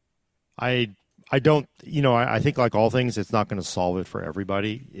 I don't, I think like all things, it's not going to solve it for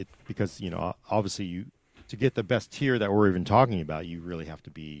everybody. Because obviously to get the best tier that we're even talking about, you really have to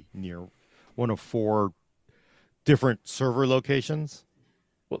be near one of 4 different server locations.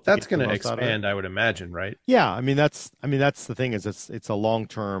 Well, that's going to expand, I would imagine, right? Yeah, I mean that's the thing is it's a long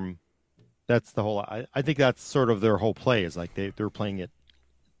term. That's the whole. I think that's sort of their whole play is like they're playing it,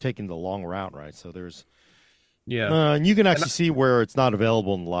 taking the long route, right? So there's, and you can actually see where it's not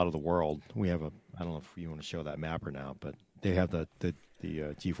available in a lot of the world. We have I don't know if you want to show that map or now, but they have the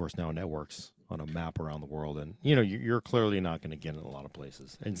GeForce Now networks on a map around the world, and you're clearly not going to get it in a lot of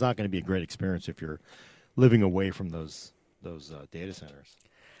places. And it's not going to be a great experience if you're living away from those data centers.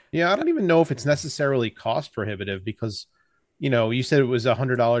 Yeah, I don't even know if it's necessarily cost prohibitive because, you said it was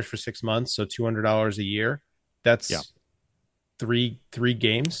 $100 for 6 months, so $200 a year. That's three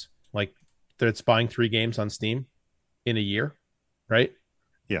games. Like that's buying 3 games on Steam in a year, right?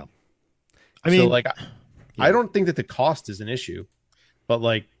 Yeah. I mean, I don't think that the cost is an issue, but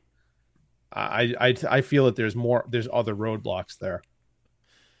like, I feel that there's other roadblocks there.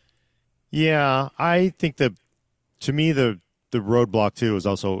 Yeah, I think that to me the roadblock too is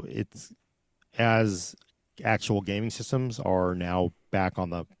also it's as actual gaming systems are now back on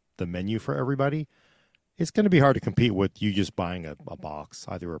the menu for everybody. It's going to be hard to compete with you just buying a box,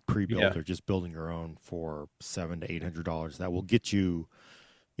 either a pre-built or just building your own for $700 to $800. That will get you,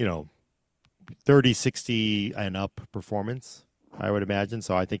 30, 60 and up performance, I would imagine.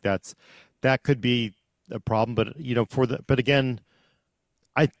 So I think that could be a problem. But but again,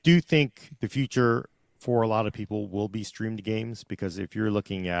 I do think the future for a lot of people will be streamed games, because if you're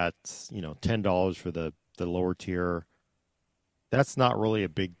looking at $10 for the lower tier, that's not really a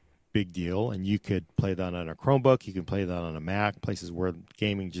big deal, and you could play that on a Chromebook, you can play that on a Mac, places where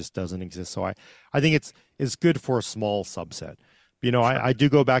gaming just doesn't exist. So I think it's good for a small subset. Sure. I do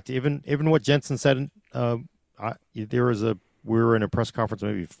go back to even what Jensen said. We were in a press conference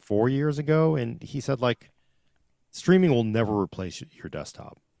maybe 4 years ago, and he said like streaming will never replace your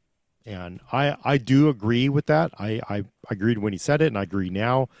desktop. And I do agree with that. I agreed when he said it, and I agree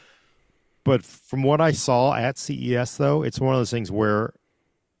now. But from what I saw at CES, though, it's one of those things where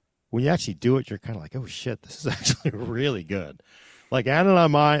when you actually do it, you're kind of like, oh, shit, this is actually really good. Like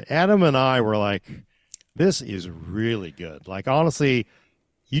Adam and I were like, this is really good. Like, honestly,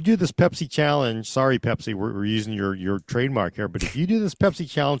 you do this Pepsi challenge. Sorry, Pepsi, we're using your trademark here. But if you do this Pepsi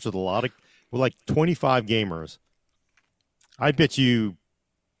challenge with like 25 gamers, I bet you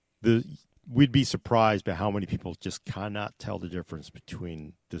we'd be surprised by how many people just cannot tell the difference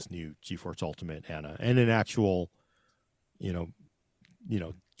between this new GeForce Ultimate and an actual,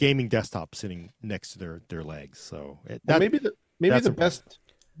 gaming desktop sitting next to their legs. So maybe the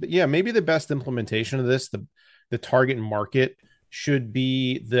best implementation of this, the target market should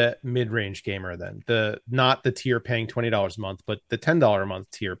be the mid-range gamer. Then not the tier paying $20 a month, but the $10 a month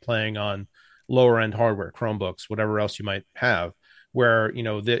tier playing on lower end hardware, Chromebooks, whatever else you might have, where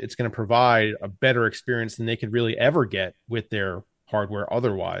it's going to provide a better experience than they could really ever get with their hardware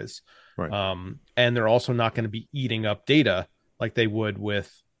otherwise. Right. And they're also not going to be eating up data like they would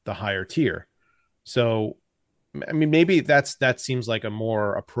with the higher tier. So, I mean, maybe that seems like a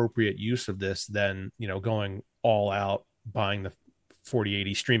more appropriate use of this than going all out buying the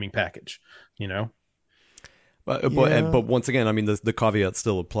 4080 streaming package. But once again, I mean, the caveat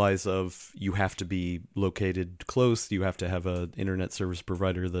still applies of you have to be located close. You have to have an internet service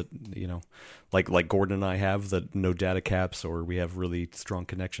provider that, like Gordon and I have, that no data caps, or we have really strong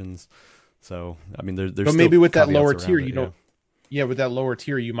connections. So, I mean, there's but maybe with that lower tier, with that lower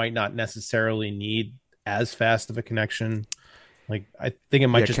tier, you might not necessarily need as fast of a connection. Like, I think it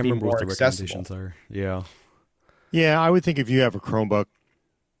might just be more accessible. Yeah, I would think if you have a Chromebook,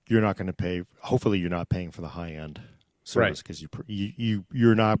 you're not going to pay. Hopefully, you're not paying for the high end service, because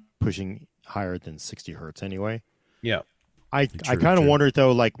you're not pushing higher than 60 hertz anyway. Yeah. I kind of wonder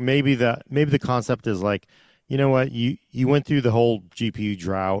though, like maybe the concept is like, you know what, you went through the whole GPU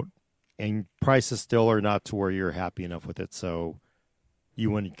drought, and prices still are not to where you're happy enough with it, so you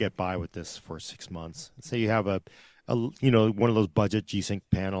want to get by with this for 6 months. Say you have a one of those budget G-Sync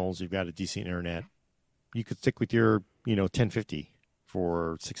panels, you've got a decent internet, you could stick with your 1050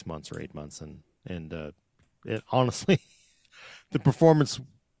 for 6 months or 8 months, and it honestly, the performance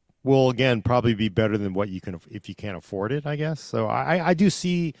will again probably be better than what you can if you can't afford it, I guess. So I do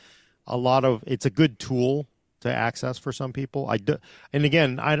see a lot of, it's a good tool to access for some people. And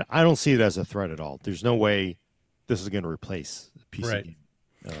again, I don't see it as a threat at all. There's no way this is going to replace PC. Right.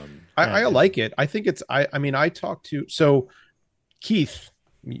 I like it. I think it's. I mean, I talked to Keith.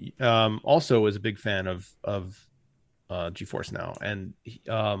 Also is a big fan of GeForce Now, and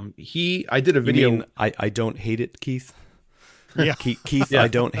I did a video. You mean I don't hate it, Keith. Yeah, Keith. Yeah. I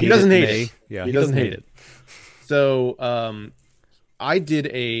don't hate it. He doesn't hate it. Yeah, he doesn't hate it. So I did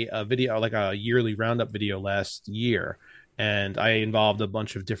a video, like a yearly roundup video last year, and I involved a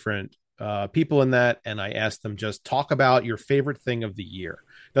bunch of different people in that, and I asked them, just talk about your favorite thing of the year.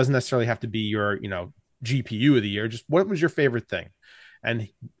 It doesn't necessarily have to be your GPU of the year. Just what was your favorite thing? And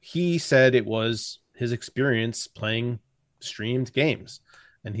he said it was his experience playing streamed games.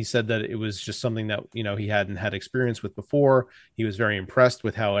 And he said that it was just something that, he hadn't had experience with before. He was very impressed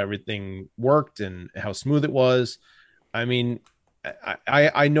with how everything worked and how smooth it was. I mean,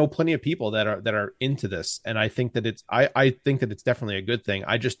 I know plenty of people that are into this, and I think that it's definitely a good thing.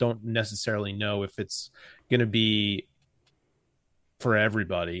 I just don't necessarily know if it's going to be for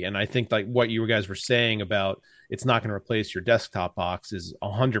everybody. And I think like what you guys were saying about it's not going to replace your desktop box is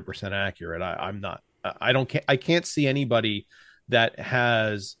 100% accurate. I can't see anybody that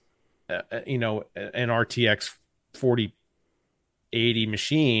has an RTX 4080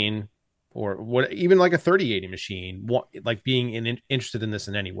 machine, or what, even like a 3080 machine, like being interested in this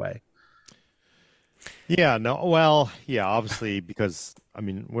in any way. Yeah, no, well, yeah, obviously, because I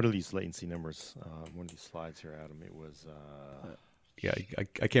mean, what are these latency numbers? One of these slides here, Adam. It was. Yeah, I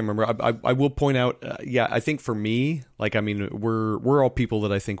can't remember. I will point out. I think for me, like, I mean, we're all people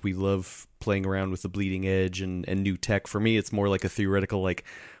that I think we love playing around with the bleeding edge and new tech. For me, it's more like a theoretical, like,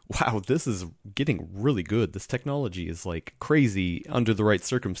 wow, this is getting really good. This technology is like crazy under the right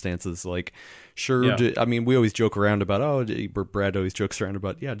circumstances. Like, sure, yeah. I mean, we always joke around about, Brad always jokes around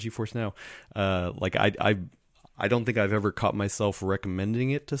about, GeForce Now. Like, I don't think I've ever caught myself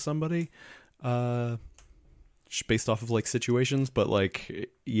recommending it to somebody. Based off of like situations, but like,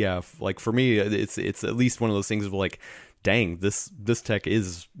 yeah, like for me, it's at least one of those things of like, dang, this tech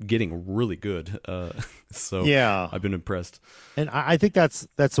is getting really good. So yeah, I've been impressed. And I think that's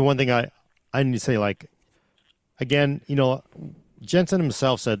the one thing I need to say. Like, again, Jensen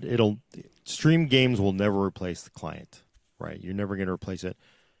himself said stream games will never replace the client, right? You're never going to replace it.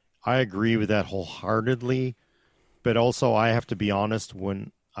 I agree with that wholeheartedly, but also I have to be honest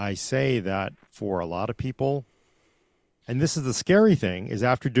when I say that for a lot of people. And this is the scary thing, is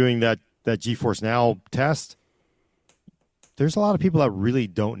after doing that GeForce Now test, there's a lot of people that really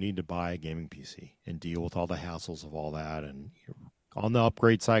don't need to buy a gaming PC and deal with all the hassles of all that, and on the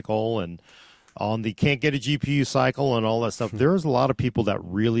upgrade cycle and on the can't get a GPU cycle and all that stuff. There's a lot of people that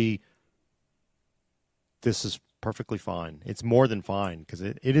really, this is perfectly fine. It's more than fine, because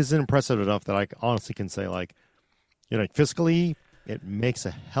it is impressive enough that I honestly can say, like, fiscally, it makes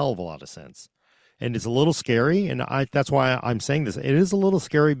a hell of a lot of sense. And it's a little scary, and that's why I'm saying this. It is a little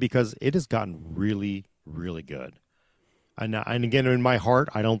scary because it has gotten really, really good. And again, in my heart,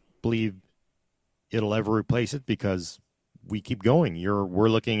 I don't believe it'll ever replace it, because we keep going. We're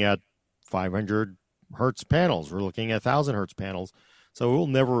looking at 500 hertz panels. We're looking at 1,000 hertz panels. So it will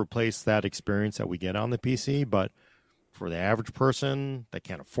never replace that experience that we get on the PC. But for the average person that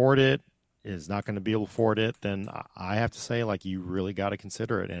can't afford it, is not going to be able to afford it, then I have to say, like, you really got to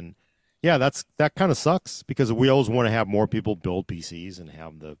consider it. And yeah, that kind of sucks, because we always want to have more people build PCs and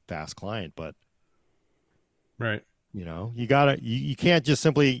have the fast client, but right, you can't just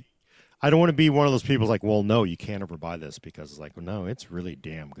simply. I don't want to be one of those people like, well, no, you can't ever buy this, because it's like, well, no, it's really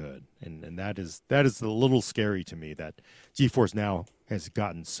damn good, and that is a little scary to me that GeForce Now has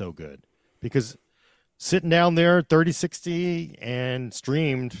gotten so good, because sitting down there 3060 and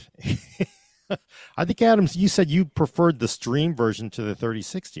streamed. I think, Adam, you said you preferred the stream version to the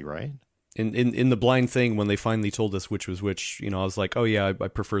 3060, right? In the blind thing, when they finally told us which was which, I was like, oh yeah, I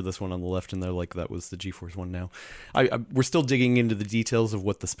prefer this one on the left, and they're like, that was the GeForce one. Now we're still digging into the details of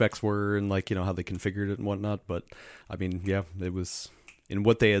what the specs were and, like, how they configured it and whatnot, but I mean, yeah, it was in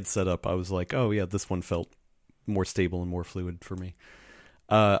what they had set up. I was like, oh yeah, this one felt more stable and more fluid for me.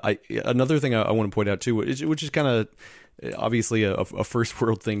 Another thing I want to point out too, which is kind of obviously a first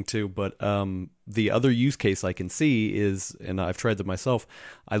world thing too, but the other use case I can see is, and I've tried them myself,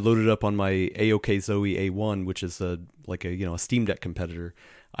 I loaded up on my AOK Zoe A1, which is a Steam Deck competitor.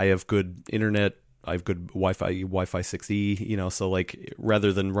 I have good internet, I have good Wi-Fi 6E, so like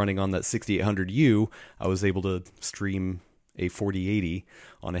rather than running on that 6800U, I was able to stream a 4080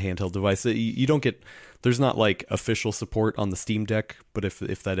 on a handheld device. You don't get, there's not like official support on the Steam Deck, but if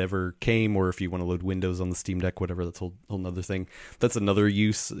that ever came, or if you want to load Windows on the Steam Deck, whatever, that's a whole nother thing. That's another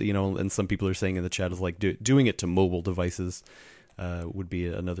use, and some people are saying in the chat is like doing it to mobile devices would be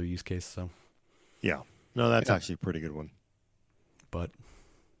another use case. So yeah, no, that's actually a pretty good one. But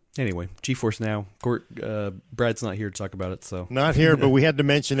anyway, GeForce Now. Brad's not here to talk about it, so not here, but we had to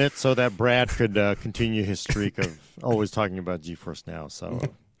mention it so that Brad could continue his streak of always talking about GeForce Now. So,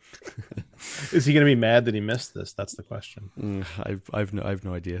 is he going to be mad that he missed this? That's the question. I've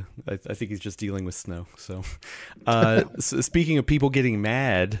no idea. I think he's just dealing with snow. So, so speaking of people getting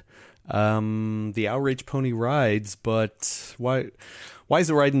mad, the Outrage Pony rides, but why is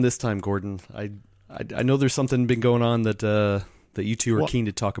it riding this time, Gordon? I know there's something been going on that you two are keen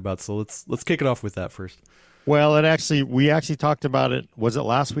to talk about. So let's kick it off with that first. Well, we actually talked about it. Was it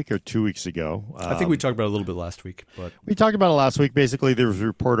last week or 2 weeks ago? I think we talked about it a little bit last week, but we talked about it last week. Basically, there was a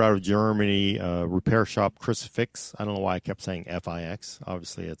report out of Germany, repair shop Crucifix. I don't know why I kept saying FIX.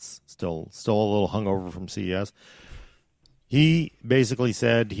 Obviously, it's still a little hungover from CES. He basically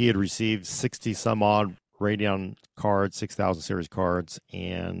said he had received 60 some odd Radeon cards, 6000 series cards,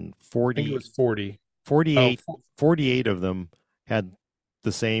 and 40. I think it was 40. 48 of them had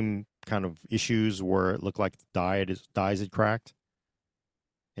the same kind of issues where it looked like dies had cracked.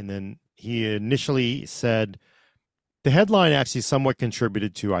 And then he initially said the headline actually somewhat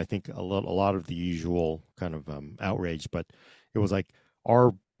contributed to, I think, a lot of the usual kind of outrage, but it was like,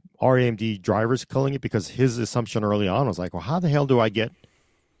 are AMD drivers killing it? Because his assumption early on was like, well, how the hell do I get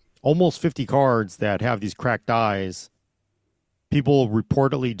almost 50 cards that have these cracked dies, people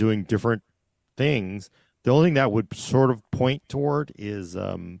reportedly doing different things? The only thing that would sort of point toward is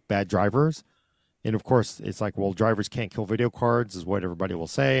bad drivers. And of course, it's like, well, drivers can't kill video cards is what everybody will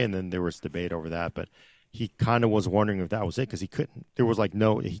say. And then there was debate over that. But he kind of was wondering if that was it because he couldn't. There was like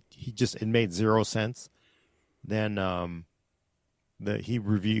it made zero sense. Then he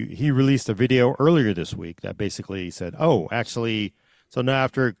released a video earlier this week that basically said, oh, actually, so now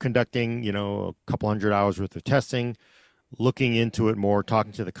after conducting, a couple hundred hours worth of testing, looking into it more,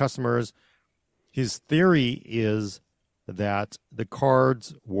 talking to the customers, his theory is that the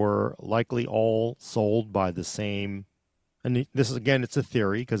cards were likely all sold by the same, and this is, again, it's a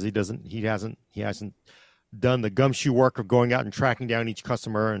theory because he hasn't done the gumshoe work of going out and tracking down each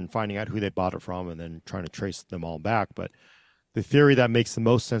customer and finding out who they bought it from and then trying to trace them all back. But the theory that makes the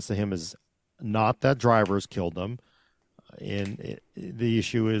most sense to him is not that drivers killed them. And the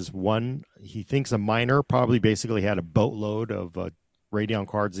issue is, one, he thinks a miner probably basically had a boatload of Radeon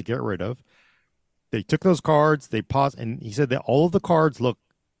cards to get rid of. They took those cards, they paused, and he said that all of the cards look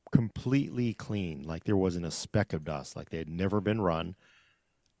completely clean, like there wasn't a speck of dust, like they had never been run.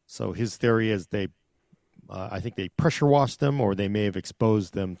 So his theory is I think they pressure washed them, or they may have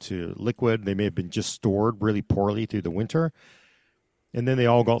exposed them to liquid. They may have been just stored really poorly through the winter. And then they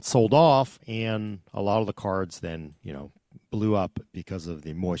all got sold off, and a lot of the cards then, blew up because of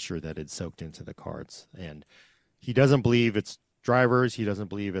the moisture that had soaked into the cards. And he doesn't believe it's drivers. He doesn't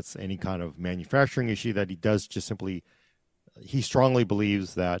believe it's any kind of manufacturing issue, that he does just simply, he strongly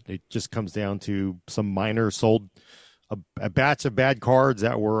believes that it just comes down to some miner sold a batch of bad cards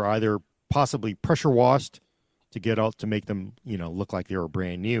that were either possibly pressure washed to get out to make them, look like they were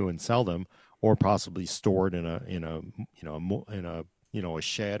brand new and sell them, or possibly stored in a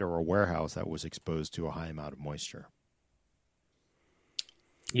shed or a warehouse that was exposed to a high amount of moisture.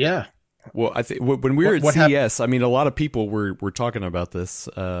 Yeah. Well, I think when we were at CES, I mean, a lot of people were talking about this,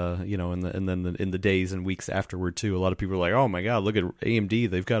 and then in the days and weeks afterward too. A lot of people were like, "Oh my God, look at AMD!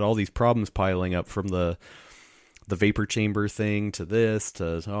 They've got all these problems piling up, from the vapor chamber thing to this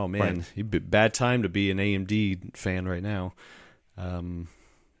to oh man, right. Bad time to be an AMD fan right now."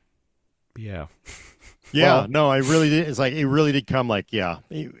 Yeah. Yeah, well, no, I really did. It's like, it really did come like, yeah,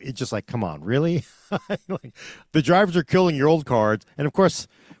 it's just like, come on, really? Like, the drivers are killing your old cards. And of course,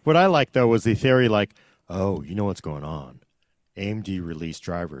 what I like though was the theory like, oh, you know what's going on? AMD released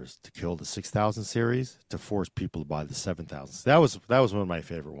drivers to kill the 6000 series to force people to buy the 7000. That was one of my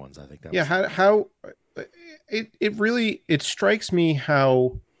favorite ones. I think that. Yeah, how it strikes me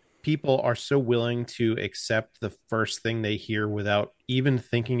how people are so willing to accept the first thing they hear without even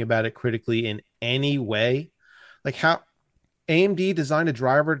thinking about it critically in any way. Like how, AMD designed a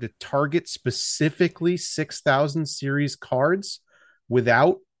driver to target specifically 6000 series cards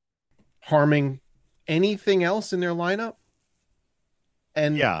without harming anything else in their lineup.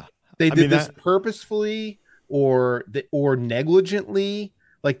 And Yeah. they I did mean, this that, purposefully or negligently.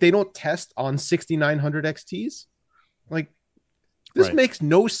 Like they don't test on 6900 XTs. Like this right. makes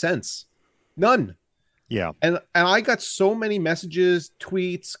no sense. None. Yeah. And I got so many messages,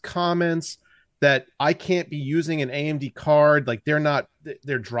 tweets, comments that I can't be using an AMD card. Like their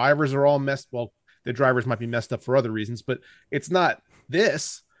drivers are all messed. Well, their drivers might be messed up for other reasons, but it's not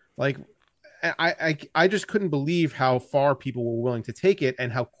this. Like I just couldn't believe how far people were willing to take it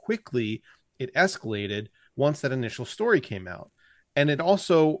and how quickly it escalated once that initial story came out. And it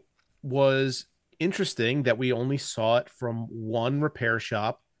also was interesting that we only saw it from one repair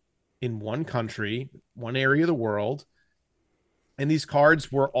shop in one country, one area of the world, and these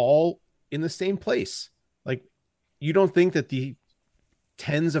cards were all in the same place. Like, you don't think that the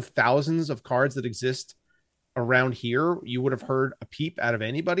tens of thousands of cards that exist around here, you would have heard a peep out of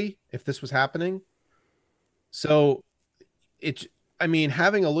anybody if this was happening. So it, I mean,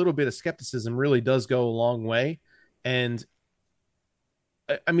 having a little bit of skepticism really does go a long way. And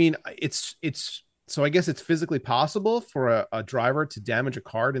I mean, so I guess it's physically possible for a driver to damage a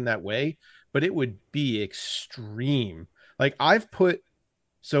card in that way, but it would be extreme. Like I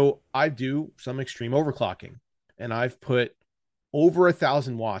do some extreme overclocking, and I've put over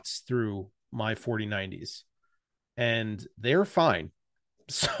 1,000 watts through my 4090s, and they're fine.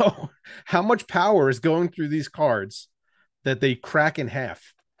 So how much power is going through these cards that they crack in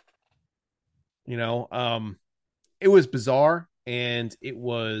half? You know, it was bizarre, and it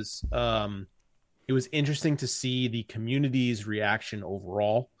was interesting to see the community's reaction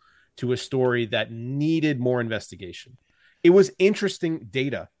overall to a story that needed more investigation. It was interesting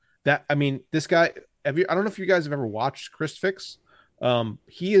data that, I mean, this guy, I don't know if you guys have ever watched Chris Fix.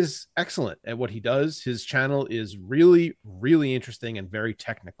 He is excellent at what he does. His channel is really, really interesting and very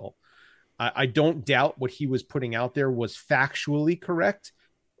technical. I don't doubt what he was putting out there was factually correct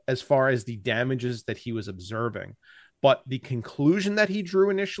as far as the damages that he was observing. But the conclusion that he drew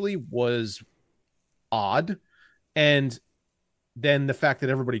initially was odd. And then the fact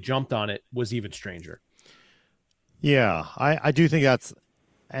that everybody jumped on it was even stranger. Yeah, I do think that's,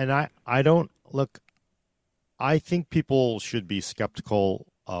 and I don't look, I think people should be skeptical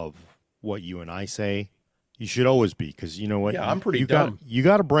of what you and I say. You should always be, because you know what? Yeah, I'm pretty you dumb. You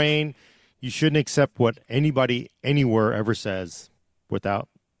got a brain. You shouldn't accept what anybody anywhere ever says without,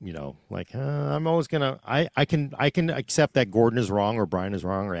 like, I'm always gonna. I can accept that Gordon is wrong, or Brian is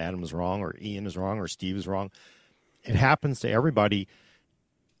wrong, or Adam is wrong, or Ian is wrong, or Steve is wrong. It happens to everybody,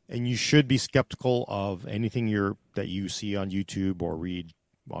 and you should be skeptical of anything that you see on YouTube or read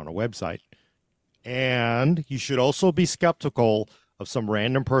on a website. And you should also be skeptical of some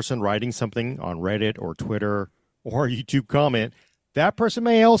random person writing something on Reddit or Twitter or a YouTube comment. That person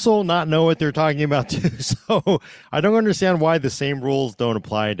may also not know what they're talking about too. So I don't understand why the same rules don't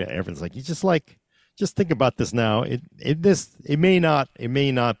apply to everyone. It's like, you just think about this now. It just may not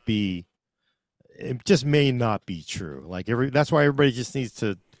be true. Like that's why everybody just needs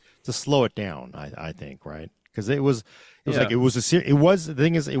to slow it down. I think, right? Because it was the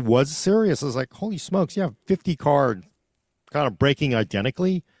thing is, it was serious. I was like, holy smokes, you have 50 cards kind of breaking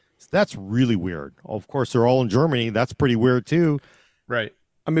identically. That's really weird. Of course, they're all in Germany. That's pretty weird too. Right.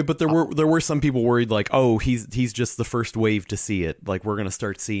 I mean, but there were some people worried, like, oh, he's just the first wave to see it. Like, we're gonna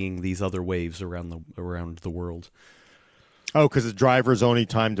start seeing these other waves around the world. Oh, because the driver's only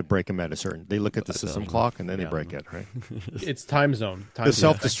time to break them at a certain. They look at the system clock and then they break it. Right. It's time zone. The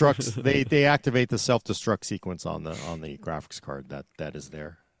self destructs. they activate the self destruct sequence on the graphics card that is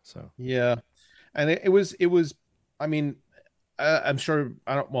there. So yeah, and it was. I mean, I'm sure.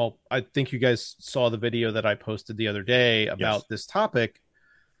 I think you guys saw the video that I posted the other day about this topic,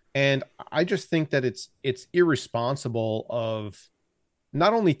 and I just think that it's irresponsible of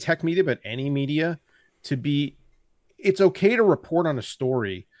not only tech media but any media to be. It's okay to report on a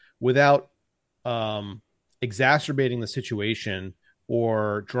story without exacerbating the situation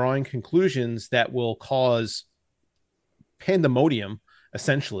or drawing conclusions that will cause pandemonium,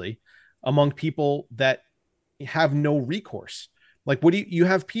 essentially, among people that have no recourse. Like, what do you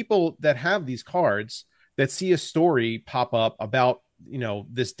have people that have these cards that see a story pop up about,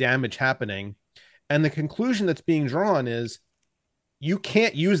 this damage happening, and the conclusion that's being drawn is you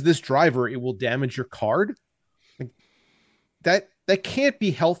can't use this driver, it will damage your card. That can't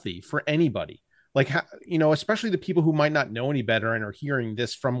be healthy for anybody. Like, especially the people who might not know any better and are hearing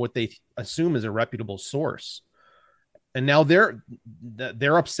this from what they assume is a reputable source. And now they're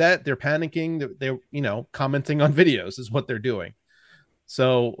upset, they're panicking, they're commenting on videos is what they're doing.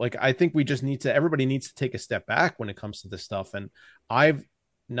 So like I think we just need to everybody needs to take a step back when it comes to this stuff. And I've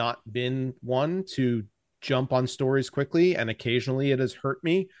not been one to jump on stories quickly, and occasionally it has hurt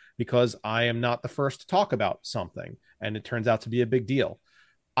me because I am not the first to talk about something and it turns out to be a big deal.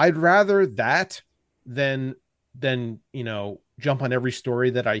 I'd rather that than jump on every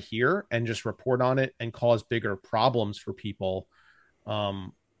story that I hear and just report on it and cause bigger problems for people.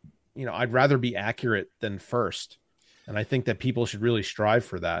 um I'd rather be accurate than first, and I think that people should really strive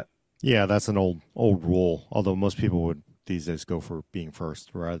for that. Yeah, that's an old rule. Although most people would these days go for being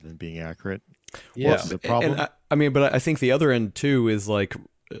first rather than being accurate. Yeah. What's the problem? And I mean, but I think the other end too is like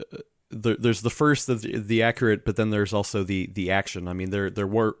there's the first the accurate, but then there's also the action. I mean, there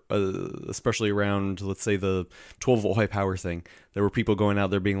were especially around, let's say, the 12-volt high power thing. There were people going out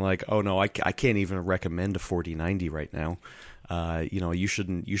there being like, "Oh no, I can't even recommend a 4090 right now. You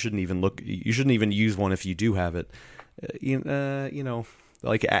shouldn't even look. You shouldn't even use one if you do have it.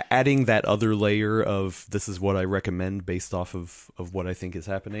 Like adding that other layer of this is what I recommend based off of what I think is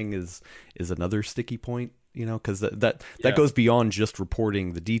happening is another sticky point, because that goes beyond just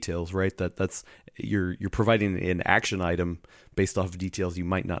reporting the details, right? That's you're providing an action item based off of details you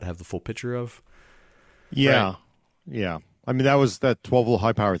might not have the full picture of. Yeah. Right. Yeah. I mean, that 12-volt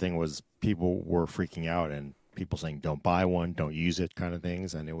high power thing was people were freaking out and people saying, don't buy one, don't use it kind of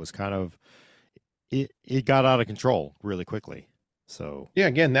things. And it was kind of, it got out of control really quickly. So Yeah,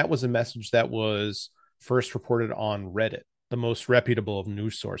 again, that was a message that was first reported on Reddit, the most reputable of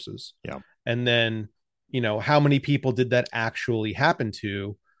news sources. yeah. And then, how many people did that actually happen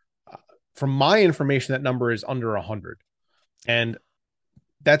to? From my information, that number is under 100. And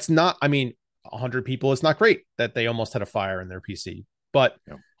that's not, I mean, 100 people is not great that they almost had a fire in their PC, but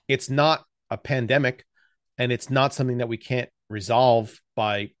Yeah. it's not a pandemic, and it's not something that we can't resolve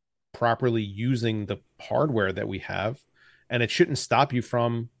by properly using the hardware that we have. And it shouldn't stop you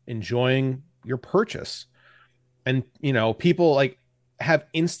from enjoying your purchase. And people like have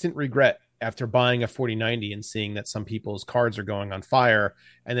instant regret after buying a 4090 and seeing that some people's cards are going on fire,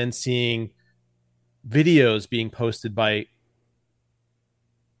 and then seeing videos being posted by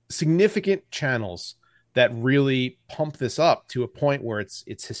significant channels that really pump this up to a point where it's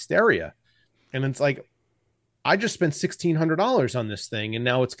hysteria. And it's like, I just spent $1,600 on this thing and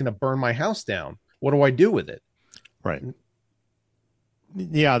now it's going to burn my house down. What do I do with it? Right.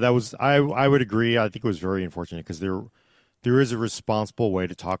 Yeah, that was I would agree. I think it was very unfortunate because there is a responsible way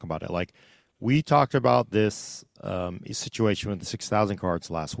to talk about it. Like we talked about this situation with the 6,000 cards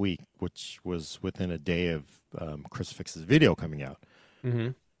last week, which was within a day of Chris Fix's video coming out.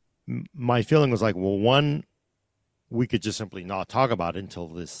 Mm-hmm. My feeling was like, well, one, we could just simply not talk about it until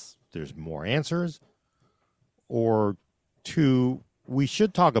there's more answers, or two, we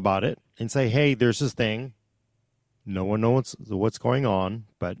should talk about it and say, hey, there's this thing. No one knows what's going on,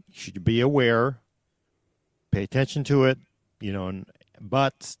 but you should be aware, pay attention to it,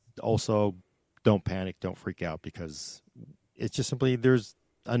 but also don't panic, don't freak out, because it's just simply there's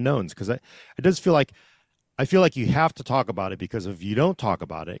unknowns. Because it does feel like, I feel like you have to talk about it, because if you don't talk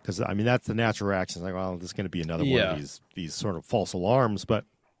about it, because I mean that's the natural reaction. It's like, well, this is going to be another one of these sort of false alarms. But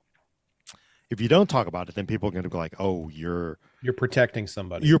if you don't talk about it, then people are going to go like, oh, you're protecting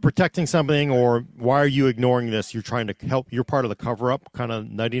somebody. You're protecting something, or why are you ignoring this? You're trying to help. You're part of the cover up kind of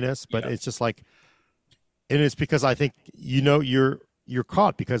nuttiness. But it's just like, and it's because I think you're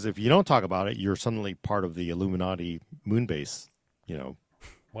caught, because if you don't talk about it, you're suddenly part of the Illuminati moon base.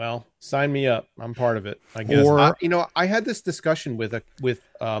 Well, sign me up. I'm part of it, I guess. I had this discussion with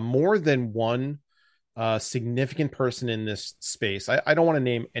more than one significant person in this space. I don't want to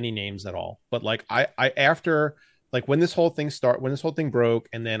name any names at all, but like I after like when this whole thing broke,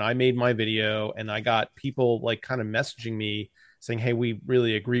 and then I made my video and I got people like kind of messaging me saying, hey, we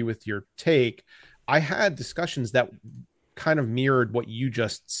really agree with your take. I had discussions that kind of mirrored what you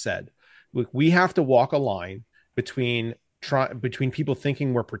just said. Look, we have to walk a line between people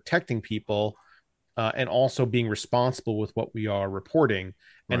thinking we're protecting people and also being responsible with what we are reporting.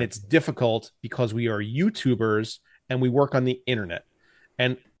 Right. And it's difficult because we are YouTubers and we work on the internet.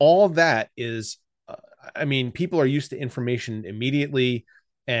 And all of that is, people are used to information immediately,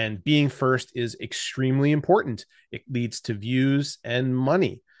 and being first is extremely important. It leads to views and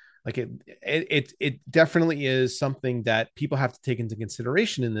money. Like it definitely is something that people have to take into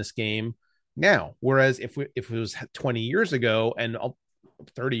consideration in this game now. Whereas if it was 20 years ago and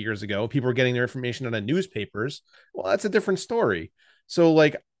 30 years ago, people were getting their information out of newspapers, well, that's a different story. So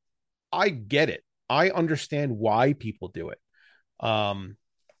like, I get it. I understand why people do it.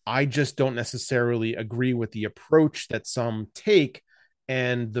 I just don't necessarily agree with the approach that some take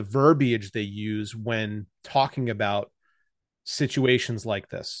and the verbiage they use when talking about situations like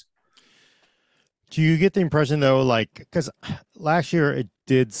this. Do you get the impression though, like, because last year it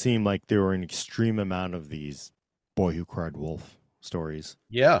did seem like there were an extreme amount of these "Boy Who Cried Wolf" stories,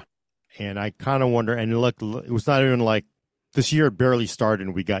 Yeah. and I kind of wonder. And look, it was not even like this year; it barely started,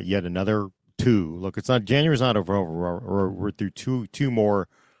 and we got yet another two. Look, it's not January's not over. We're through two more,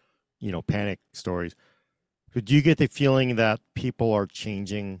 panic stories. But do you get the feeling that people are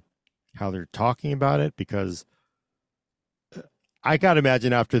changing how they're talking about it? Because I got to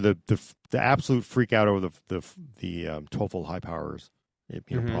imagine after the absolute freak out over the 12-volt high powers,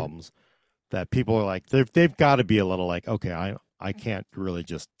 problems, that people are like they've got to be a little like, okay, I can't really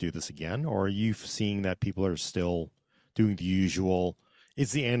just do this again. Or are you seeing that people are still doing the usual?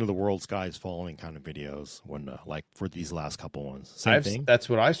 It's the end of the world, sky is falling kind of videos when like for these last couple ones. Same thing. That's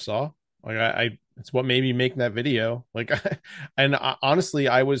what I saw. Like I it's what made me make that video. Like, honestly,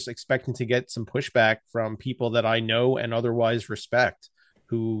 I was expecting to get some pushback from people that I know and otherwise respect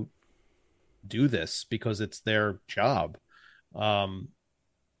who do this because it's their job. And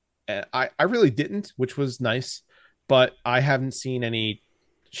I really didn't, which was nice, but I haven't seen any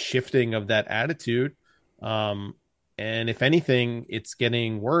shifting of that attitude. And if anything, it's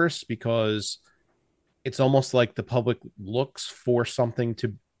getting worse because it's almost like the public looks for something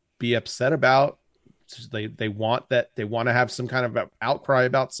to be upset about. They want to have some kind of outcry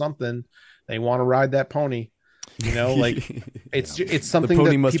about something. They want to ride that pony, like it's something the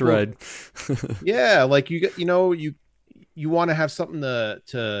pony that must people, ride. yeah, like you want to have something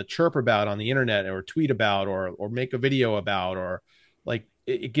to chirp about on the internet or tweet about or make a video about, or like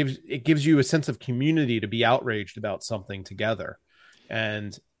it gives you a sense of community to be outraged about something together.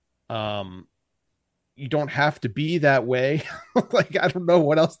 And you don't have to be that way. Like, I don't know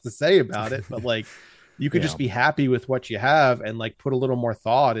what else to say about it, but like you could just be happy with what you have and like put a little more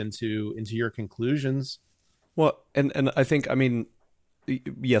thought into your conclusions. Well, and I think, I mean,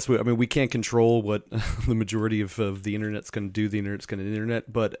 yes, we can't control what the majority of the internet's going to do. The internet's going to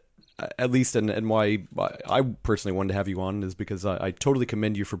internet, but at least, and why I personally wanted to have you on is because I totally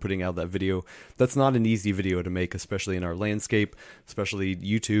commend you for putting out that video. That's not an easy video to make, especially in our landscape, especially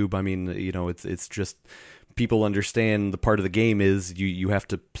YouTube. I mean, it's just people understand the part of the game is you have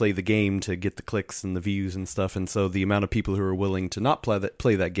to play the game to get the clicks and the views and stuff. And so the amount of people who are willing to not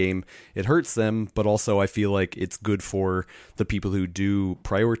play that game, it hurts them. But also I feel like it's good for the people who do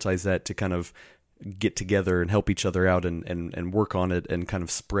prioritize that to kind of get together and help each other out and work on it and kind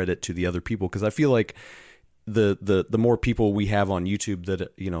of spread it to the other people. Because I feel like the more people we have on YouTube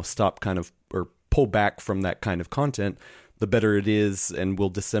that, stop kind of or pull back from that kind of content, the better it is and will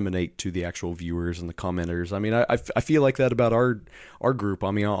disseminate to the actual viewers and the commenters. I mean, I feel like that about our group.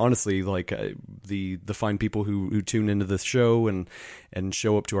 I mean, honestly, like the fine people who tune into this show and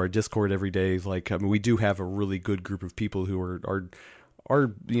show up to our Discord every day. Like, I mean, we do have a really good group of people who are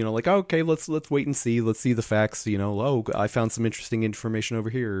like, oh, okay, let's wait and see. Let's see the facts. Oh, I found some interesting information over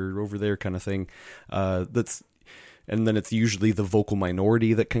here or over there, kind of thing. And then it's usually the vocal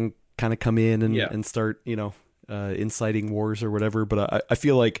minority that can kind of come in and start, inciting wars or whatever. But I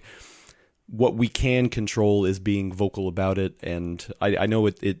feel like what we can control is being vocal about it. And I know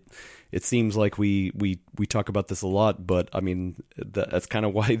it seems like we talk about this a lot, but I mean, that's kind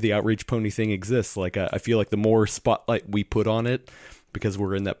of why the Outrage Pony thing exists. Like, I feel like the more spotlight we put on it, because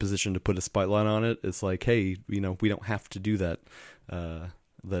we're in that position to put a spotlight on it, it's like, hey, we don't have to do that.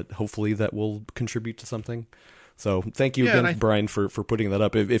 That hopefully that will contribute to something. So thank you again, Brian, for putting that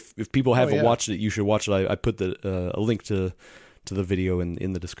up. If people haven't watched it, you should watch it. I put a link to the video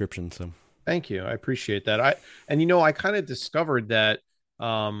in the description. So thank you. I appreciate that. I kind of discovered that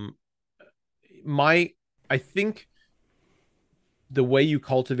I think the way you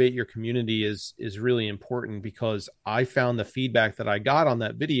cultivate your community is really important, because I found the feedback that I got on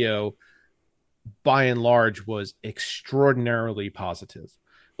that video by and large was extraordinarily positive.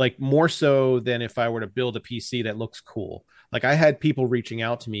 Like, more so than if I were to build a PC that looks cool. Like, I had people reaching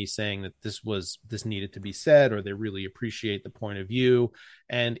out to me saying that this needed to be said, or they really appreciate the point of view.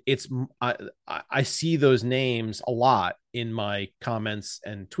 And I see those names a lot in my comments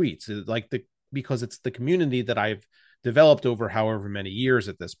and tweets, because it's the community that I've developed over however many years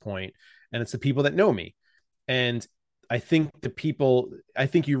at this point, and it's the people that know me. And I think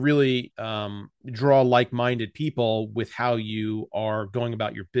you really draw like-minded people with how you are going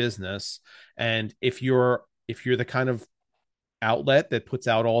about your business. And if you're the kind of outlet that puts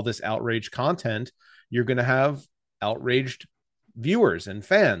out all this outrage content, you're going to have outraged viewers and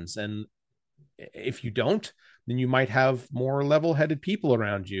fans. And if you don't, then you might have more level-headed people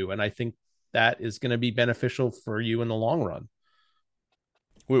around you, and I think that is going to be beneficial for you in the long run.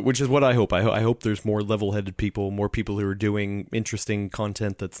 Which is what I hope. I hope there's more level-headed people, more people who are doing interesting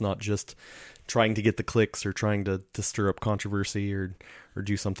content that's not just trying to get the clicks or trying to stir up controversy or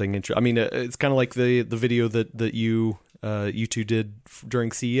do something. I mean, it's kind of like the video that you two did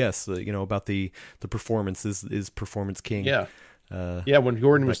during CES, about the performance is performance king. Yeah. When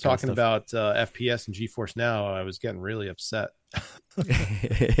Gordon was talking about FPS and GeForce Now, I was getting really upset.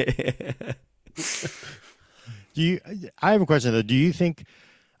 I have a question though. Do you think,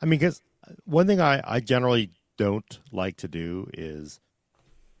 I mean, because one thing I generally don't like to do is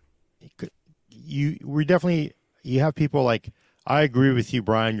you have people like, I agree with you,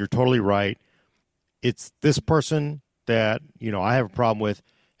 Brian, you're totally right. It's this person that, I have a problem with.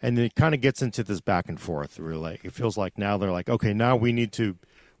 And then it kind of gets into this back and forth. Where like, it feels like now they're like, okay, now we need to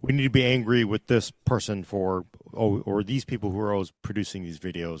be angry with this person or these people who are always producing these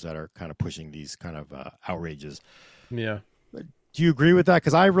videos that are kind of pushing these kind of outrages. Yeah. Do you agree with that?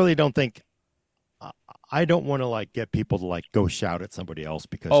 Because I really don't think, I don't want to like get people to like go shout at somebody else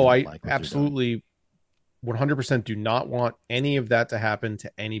because. Oh, I absolutely 100% do not want any of that to happen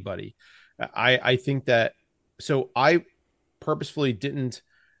to anybody. I think that, so I purposefully didn't,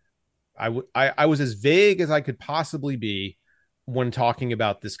 I was as vague as I could possibly be when talking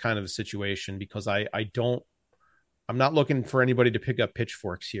about this kind of a situation, because I'm not looking for anybody to pick up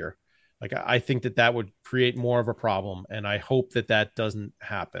pitchforks here. Like, I think that would create more of a problem, and I hope that doesn't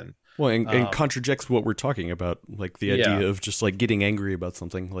happen. Well, and contradicts what we're talking about, like the idea of just like getting angry about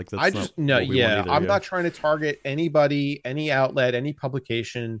something. Like that's I'm not trying to target anybody, any outlet, any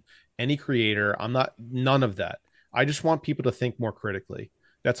publication, any creator. None of that. I just want people to think more critically.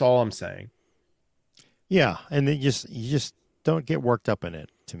 That's all I'm saying. Yeah, and then you just don't get worked up in it.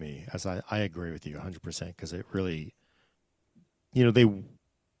 To me, as I agree with you 100%, because it really,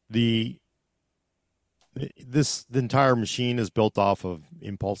 the entire machine is built off of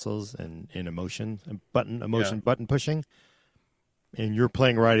impulses and emotion and button pushing, and you're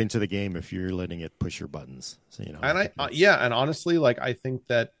playing right into the game if you're letting it push your buttons. So and honestly, like, I think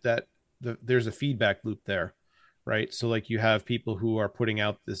that there's a feedback loop there, right? So like, you have people who are putting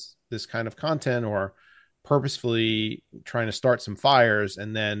out this kind of content or purposefully trying to start some fires,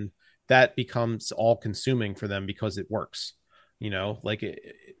 and then that becomes all consuming for them because it works. Like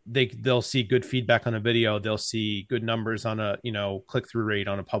they'll see good feedback on a video, they'll see good numbers on a click-through rate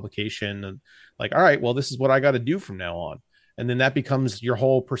on a publication, and like, all right, well, this is what I got to do from now on, and then that becomes your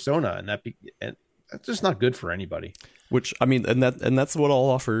whole persona, and that's just not good for anybody. Which, I mean, and that's what I'll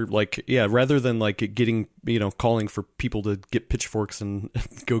offer. Like, yeah, rather than like getting, calling for people to get pitchforks and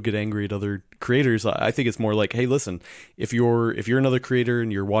go get angry at other creators, I think it's more like, hey, listen, if you're another creator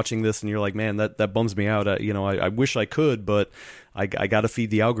and you're watching this and you're like, man, that bums me out. I wish I could, but I got to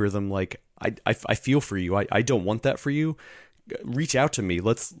feed the algorithm. Like, I feel for you. I don't want that for you. Reach out to me.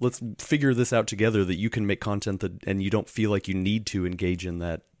 Let's figure this out together, that you can make content and you don't feel like you need to engage in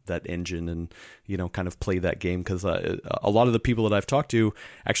that engine and kind of play that game, because a lot of the people that I've talked to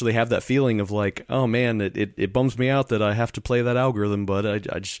actually have that feeling of like, oh man, it bums me out that I have to play that algorithm, but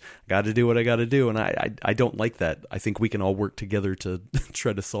I just got to do what I got to do, and I don't like that. I think we can all work together to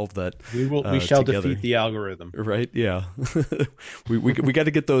try to solve that. We shall together. Defeat the algorithm, right? Yeah. we got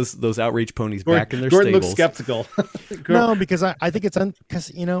to get those outrage ponies back in their Gordon stables. Looks skeptical. No, because I think it's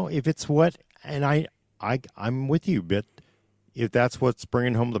because if it's what, and I'm with you, but if that's what's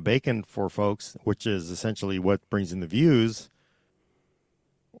bringing home the bacon for folks, which is essentially what brings in the views,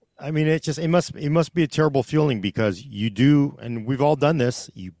 I mean, it must be a terrible feeling, because you do, and we've all done this.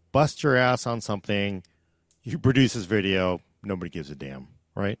 You bust your ass on something, you produce this video, nobody gives a damn,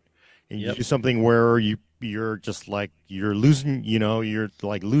 right? And you do something where you're just like you're losing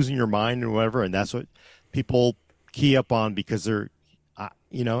your mind or whatever, and that's what people key up on, because they're,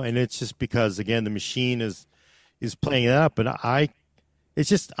 and it's just because, again, the machine is playing it up, and it's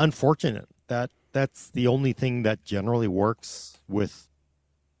just unfortunate that that's the only thing that generally works with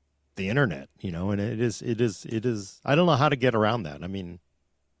the internet, and it is. I don't know how to get around that. I mean,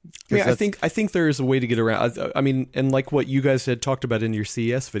 yeah, I think there is a way to get around. I mean, and like what you guys had talked about in your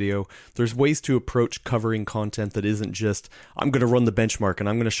CES video, there's ways to approach covering content that isn't just, I'm going to run the benchmark and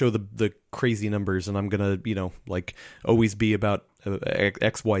I'm going to show the crazy numbers and I'm going to, like always be about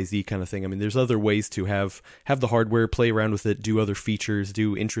XYZ kind of thing. I mean, there's other ways to have the hardware, play around with it, do other features,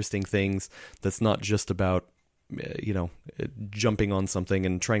 do interesting things. That's not just about jumping on something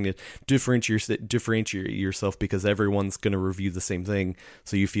and trying to differentiate yourself because everyone's going to review the same thing,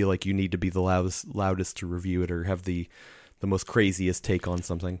 so you feel like you need to be the loudest to review it or have the the most craziest take on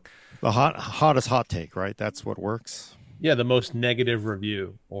something. The hottest hot take, right? That's what works. Yeah, the most negative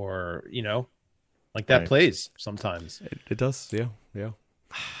review, or like that plays sometimes. It does, yeah.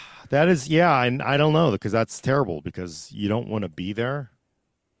 That is, yeah. I don't know, because that's terrible, because you don't want to be there.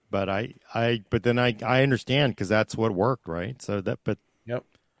 But but then I understand, because that's what worked, right? So Yep.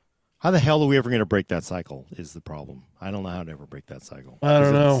 How the hell are we ever going to break that cycle? Is the problem? I don't know how to ever break that cycle. I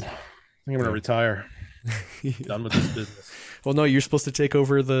don't know. I think I'm going to retire. Done with this business. Well, no, you're supposed to take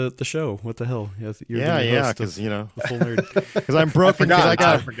over the show. What the hell? You're yeah, because the full nerd. Because I'm broken.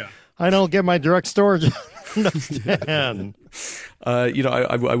 I forgot. I don't get my direct storage. Understand?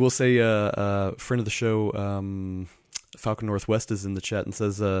 I will say, friend of the show, Falcon Northwest is in the chat and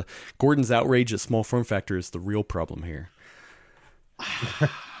says, Gordon's outrage at small form factor is the real problem here.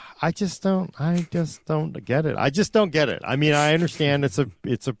 I just don't get it. I just don't get it. I mean, I understand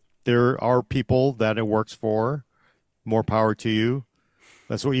there are people that it works for. More power to you.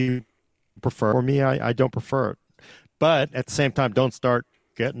 That's what you prefer. For me, I don't prefer it. But at the same time, don't start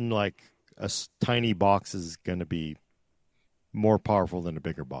getting like a tiny box is going to be more powerful than a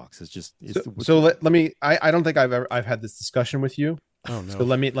bigger box. It's just let me. I don't think I've had this discussion with you. Oh no. So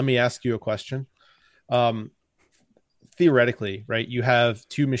let me ask you a question. Theoretically, right? You have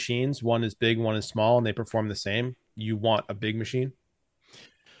two machines. One is big, one is small, and they perform the same. You want a big machine?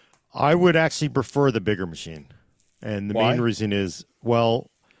 I would actually prefer the bigger machine. And the main reason is,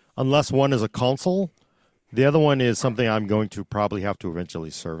 well, unless one is a console, the other one is something I'm going to probably have to eventually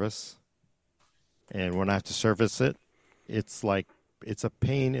service. And when I have to service it, it's a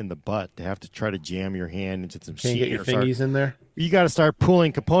pain in the butt to have to try to jam your hand into some Can't get your fingies in there. You got to start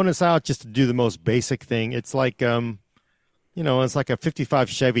pulling components out just to do the most basic thing. It's like, it's like a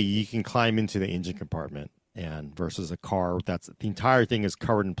 55 Chevy. You can climb into the engine compartment, and versus a car the entire thing is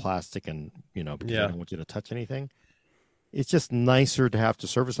covered in plastic, and because I don't want you to touch anything. It's just nicer to have to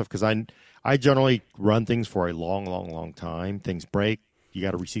service stuff, because I generally run things for a long, long, long time. Things break. You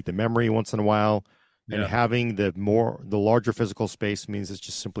got to reseat the memory once in a while. And having the larger physical space means it's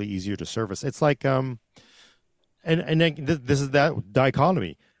just simply easier to service. It's like, and this is that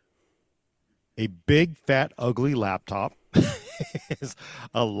dichotomy. A big, fat, ugly laptop is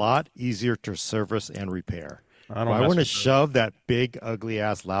a lot easier to service and repair. I want to shove that big, ugly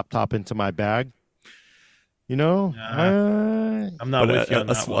ass laptop into my bag. I'm not with you on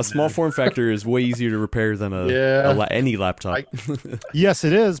that a small form factor is way easier to repair than any laptop. Yes,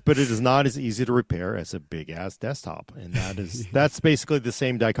 it is, but it is not as easy to repair as a big ass desktop, and that's basically the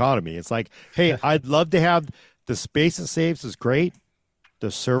same dichotomy. It's like, hey, I'd love to have the space it saves is great, the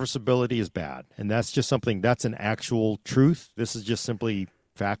serviceability is bad, and that's just something that's an actual truth. This is just simply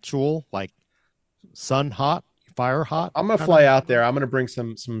factual, like sun hot. Fire hot. I'm gonna fly out there. I'm gonna bring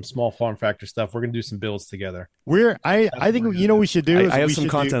some small form factor stuff. We're gonna do some builds together. I think we should do. I have some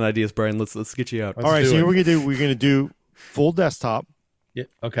content ideas, Brian. Let's get you out. All right. So we're gonna do. We're gonna do full desktop. Yeah.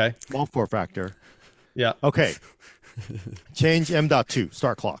 Okay. Small form factor. Yeah. Okay. Change M.2.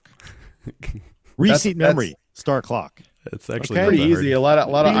 Start clock. Reseat memory. Start clock. It's actually pretty easy. A lot of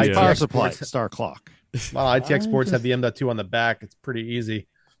power ITX supply. ports. Start clock. A lot of ITX ports have the M.2 on the back. It's pretty easy.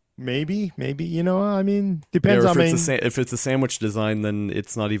 Maybe, I mean, depends on if it's a sandwich design, then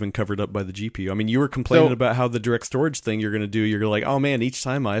it's not even covered up by the GPU. I mean, you were complaining about how the direct storage thing you're going to do. You're like, oh man, each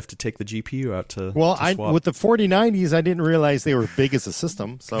time I have to take the GPU out to swap. With the 4090s, I didn't realize they were big as a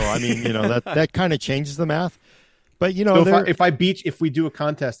system. So I mean, that kind of changes the math. But so if we do a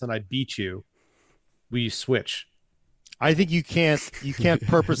contest and I beat you, we switch. I think you can't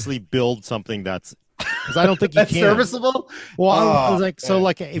purposely build something that's. Because I don't think you can. Serviceable? Well, I was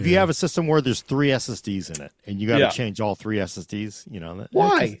like, if you have a system where there's 3 SSDs in it, and you got to change all 3 SSDs,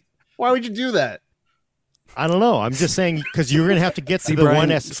 why? Why would you do that? I don't know. I'm just saying, because you're going to have to get to the Brian,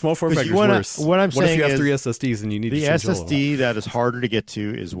 one small form factor is worse. What I'm saying if you have is 3 SSDs and you need the to change SSD that is harder to get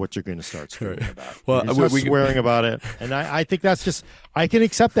to is what you're going to start swearing about. Well, we're swearing about it, and I think that's just I can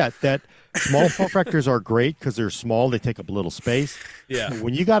accept that small form factors are great because they're small, they take up a little space. Yeah.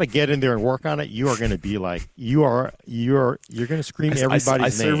 When you got to get in there and work on it, you are going to be like you're going to scream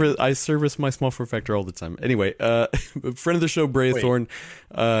everybody's name. I service my small form factor all the time. Anyway, friend of the show, Bray Thorne,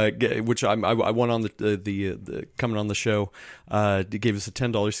 which I won on the coming on the show, gave us a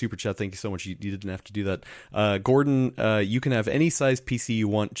 $10 super chat. Thank you so much. You didn't have to do that. Gordon, you can have any size PC you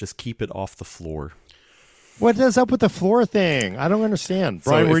want. Just keep it off the floor. What is up with the floor thing? I don't understand.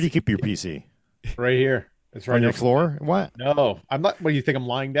 Brian, where do you keep your PC? Right here. It's right on your floor. What? No, I'm not. What do you think? I'm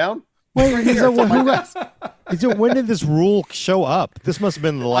lying down? Wait, when did this rule show up? This must have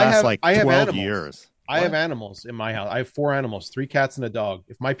been the last 12 years. I have animals in my house. I have 4 animals, 3 cats and a dog.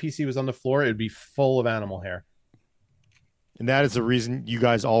 If my PC was on the floor, it would be full of animal hair. And that is the reason you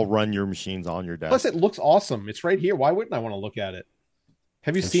guys all run your machines on your desk. Plus, it looks awesome. It's right here. Why wouldn't I want to look at it?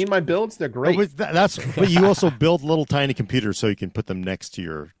 Have you seen my builds? They're great. But you also build little tiny computers so you can put them next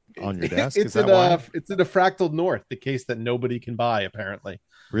to on your desk. It's in a Fractal North, the case that nobody can buy apparently.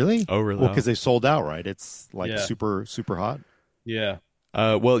 Really? Oh, really? Well, because they sold out, right? It's like super super hot. Yeah.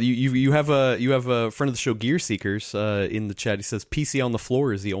 Well, you have a friend of the show, Gear Seekers, in the chat. He says PC on the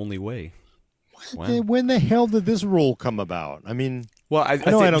floor is the only way. Wow. When the hell did this rule come about? I mean, well, I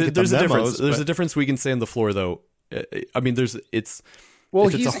know I don't get there's the a difference. memos, There's but- a difference we can say on the floor, though. I mean, it's Well,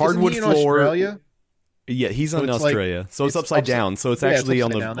 if it's a hardwood isn't he in floor. Australia? Yeah, he's in it's Australia, so it's upside down. So it's yeah, it's actually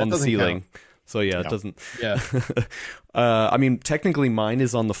on upside the down. That on the doesn't ceiling. count. So yeah, it doesn't. Yeah. I mean, technically, mine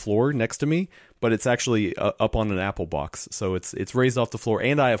is on the floor next to me, but it's actually up on an Apple box, so it's raised off the floor,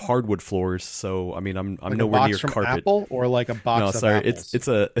 and I have hardwood floors. So I mean, I'm Like nowhere a near box from carpet. Apple or like a box No, of sorry, apples? it's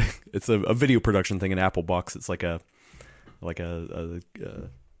a video production thing, an Apple box. It's like a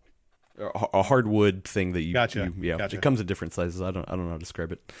hardwood thing that you Gotcha. Gotcha. It comes in different sizes. I don't know how to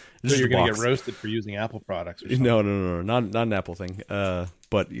describe it. It's So you're going gonna to get roasted for using Apple products or something. No, not an Apple thing.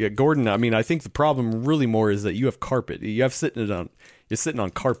 But yeah, Gordon, I mean, I think the problem really more is that you have carpet. You're sitting on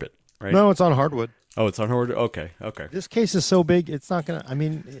carpet, right? No, it's on hardwood. Oh, it's on hardwood. Okay. This case is so big, it's not gonna. I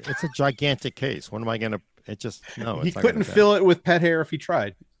mean, it's a gigantic case. What am I gonna? It just no. He it's not couldn't gonna fill it with pet hair if he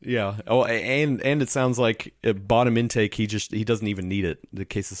tried. Yeah. Oh, and it sounds like at bottom intake, he doesn't even need it. The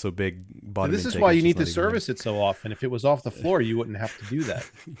case is so big. Bottom. This is intake why you just need not to even service it so often. If it was off the floor, you wouldn't have to do that.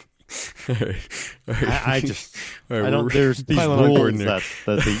 I just. All right, I don't. we're There's these piling on rules Gordon there.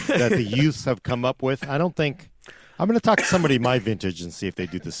 that the youths have come up with. I don't think. I'm going to talk to somebody my vintage and see if they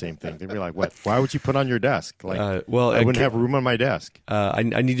do the same thing. They'd be like, "What? Why would you put on your desk? Like, I wouldn't have room on my desk." I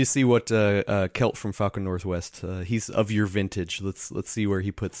need to see what Kelt from Falcon Northwest. He's of your vintage. Let's see where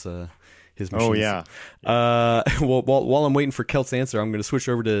he puts his machines. Oh yeah. Well, while I'm waiting for Kelt's answer, I'm going to switch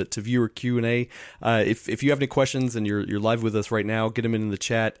over to viewer Q&A. If you have any questions and you're live with us right now, get them in the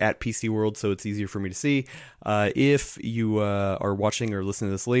chat at PC World so it's easier for me to see. If you are watching or listening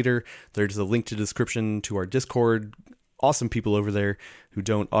to this later, there's a link to the description to our Discord. Awesome people over there who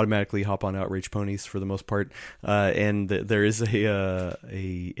don't automatically hop on Outrage Ponies for the most part, and there is a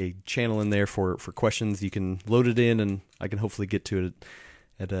channel in there for questions. You can load it in, and I can hopefully get to it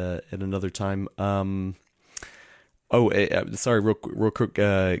at another time. Sorry, real quick.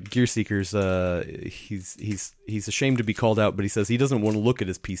 Gear Seekers. He's ashamed to be called out, but he says he doesn't want to look at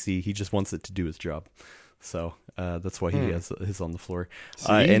his PC. He just wants it to do his job. So that's why he has his on the floor.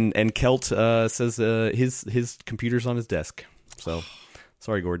 And Kelt says his computer's on his desk. So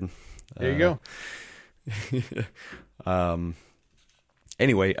sorry, Gordon. There you go.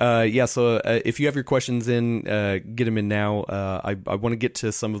 Anyway, so if you have your questions in, get them in now. I want to get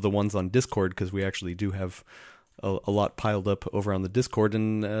to some of the ones on Discord because we actually do have a lot piled up over on the Discord.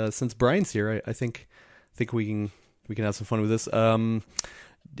 And since Brian's here, I think we can have some fun with this.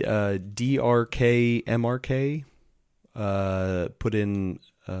 DRKMRK put in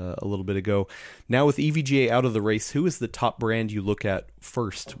a little bit ago. Now with EVGA out of the race, who is the top brand you look at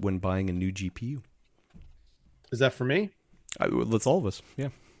first when buying a new GPU? Is that for me? That's all of us. Yeah.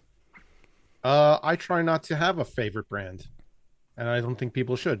 I try not to have a favorite brand, and I don't think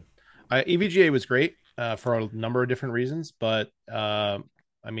people should. EVGA was great for a number of different reasons, but I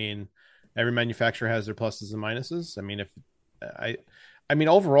mean, every manufacturer has their pluses and minuses. I mean,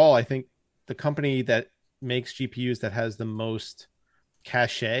 overall, I think the company that makes GPUs that has the most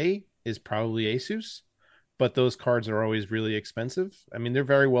cachet is probably Asus, but those cards are always really expensive. I mean, they're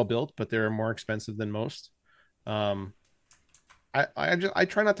very well built, but they're more expensive than most. I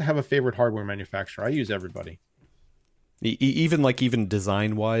try not to have a favorite hardware manufacturer. I use everybody. Even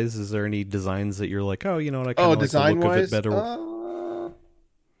design wise, is there any designs that you're like, oh, you know what, I kind of like the look of it better?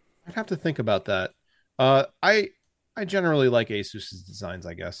 I'd have to think about that. I generally like Asus's designs,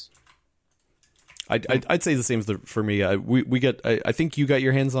 I guess. I'd say the same for me. We get. I think you got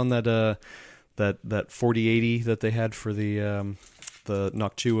your hands on that 4080 that they had for the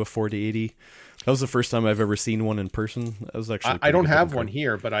Noctua 4080. That was the first time I've ever seen one in person. That was actually. I don't have one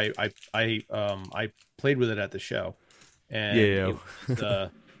here, but I played with it at the show, and it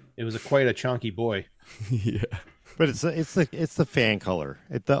was quite a chunky boy. Yeah, but it's the fan color.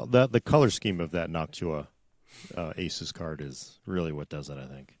 The color scheme of that Noctua Asus card is really what does it. I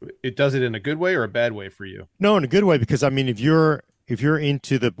think it does it in a good way or a bad way for you. No, in a good way, because I mean, if you're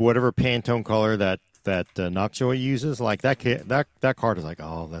into the whatever Pantone color that Noctua uses, like that card is like,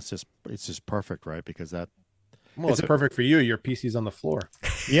 oh, it's just perfect, right? Because that. Well, it's perfect for you. Your PC's on the floor.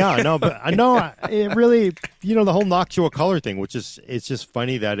 Yeah, I know, but I know it really, the whole Noctua color thing, which is, it's just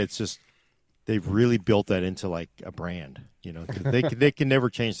funny that it's just they've really built that into like a brand. You know, 'cause they can never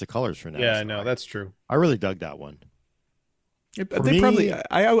change the colors for now. Yeah, so no, that's true. I really dug that one. They probably.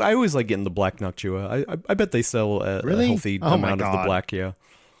 I always like getting the black Noctua. I bet they sell a healthy amount of the black. Yeah,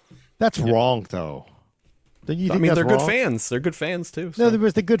 that's wrong though. Don't you think I mean, they're wrong? good fans. They're good fans too. So. No,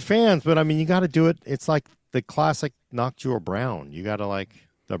 there's the good fans, but I mean, you got to do it. It's like the classic Noctua brown. You got to like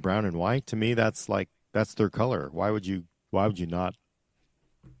the brown and white. To me, that's their color. Why would you not?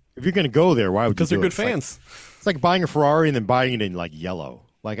 If you're going to go there, why would you? Because they're good it? fans. It's like buying a Ferrari and then buying it in like yellow.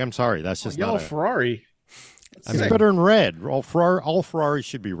 Like, I'm sorry, that's just yellow not Ferrari. It's better than red. All Ferraris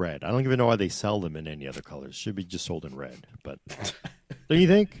should be red. I don't even know why they sell them in any other colors. Should be just sold in red. But don't you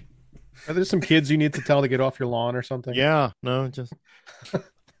think? Are there some kids you need to tell to get off your lawn or something? Yeah, no, just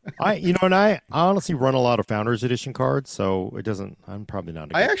I honestly run a lot of Founders Edition cards, so it doesn't. I'm probably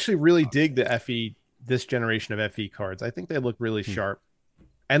not. I actually really dig the FE, this generation of FE cards. I think they look really sharp,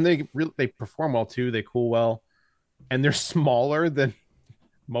 and they perform well too. They cool well, and they're smaller than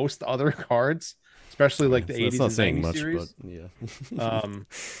most other cards, especially like the 80s and 90s series. But yeah.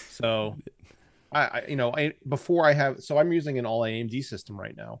 So I'm using an all AMD system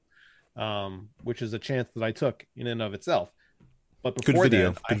right now, which is a chance that I took in and of itself. But before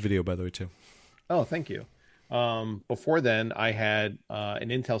good video by the way too. Oh, thank you. Before then, I had an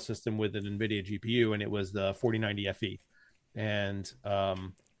Intel system with an NVIDIA GPU, and it was the 4090 FE, and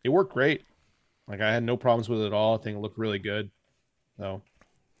it worked great. Like, I had no problems with it at all. I think it looked really good. So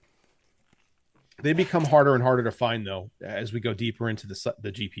they become harder and harder to find, though, as we go deeper into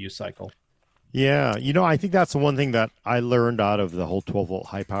the GPU cycle. Yeah, I think that's the one thing that I learned out of the whole 12-volt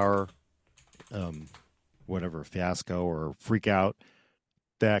high power, whatever, fiasco or freak out,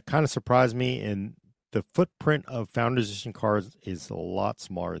 that kind of surprised me. And the footprint of Founders Edition cards is a lot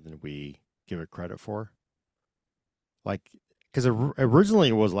smaller than we give it credit for. Like, because originally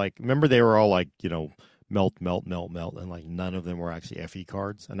it was like, remember they were all like, melt, and like none of them were actually FE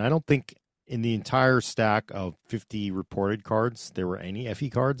cards. And I don't think in the entire stack of 50 reported cards, there were any FE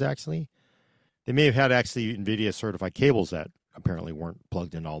cards actually. They may have had actually NVIDIA certified cables that apparently weren't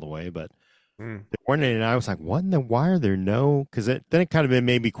plugged in all the way, but they weren't. And I was like, why are there no? Because then it kind of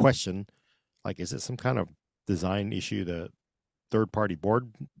made me question, like, is it some kind of design issue the third-party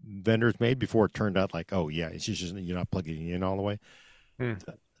board vendors made before it turned out like, oh, yeah, it's just you're not plugging it in all the way?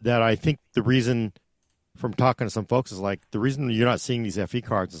 That I think the reason, from talking to some folks, is like, the reason you're not seeing these FE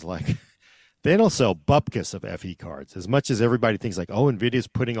cards is like, they don't sell bupkis of FE cards. As much as everybody thinks like, oh, NVIDIA's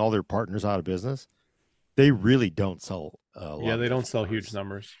putting all their partners out of business, they really don't sell a lot. Yeah, they don't sell huge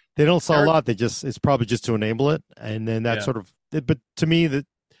numbers. They don't sell a lot. It's probably just to enable it. And then that sort of, but to me,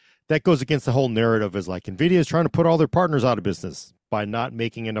 that goes against the whole narrative is like, NVIDIA is trying to put all their partners out of business by not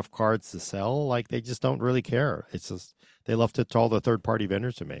making enough cards to sell. Like, they just don't really care. It's just, they left it to all the third-party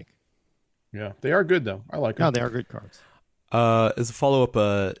vendors to make. Yeah, they are good, though. I like them. No, they are good cards. As a follow-up,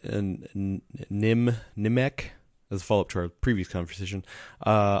 Nimek, as a follow-up to our previous conversation,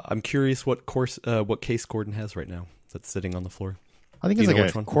 I'm curious what case Gordon has right now that's sitting on the floor. I think it's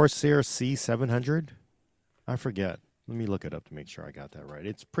like a Corsair C700. I forget. Let me look it up to make sure I got that right.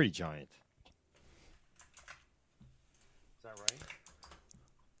 It's pretty giant. Is that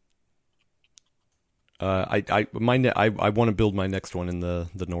right? I want to build my next one in the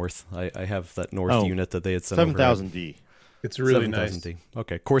north. I have that north unit that they had sent 7000D. It's really 7000D. Nice.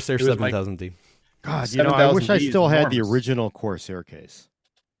 Okay, Corsair 7000D. God, I wish I still had the original Corsair case.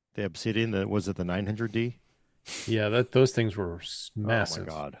 The Obsidian, was it the 900D? Yeah, those things were massive.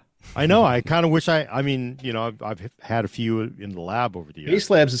 Oh my God. I know. I kind of wish I've had a few in the lab over the years. Base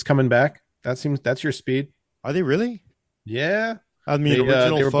Labs is coming back. That's your speed. Are they really? Yeah. I mean,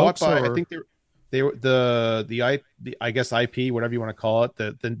 original they were folks bought by, I think they were the I guess IP, whatever you want to call it.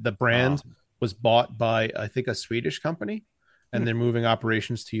 The brand was bought by, I think, a Swedish company, and they're moving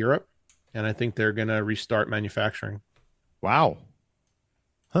operations to Europe, and I think they're going to restart manufacturing. Wow.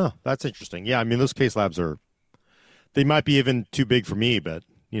 Huh. That's interesting. Yeah. I mean, those case labs they might be even too big for me, but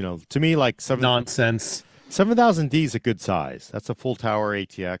to me, like nonsense. 7000D is a good size. That's a full tower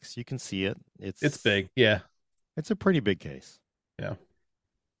ATX. You can see it. It's big. Yeah. It's a pretty big case. Yeah.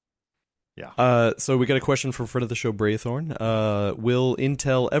 Yeah. So we got a question from friend of the show, Braythorn. Will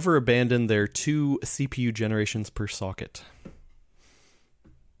Intel ever abandon their 2 CPU generations per socket?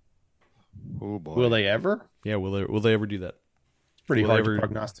 Oh boy. Will they ever? Yeah. Will they ever do that? It's pretty hard to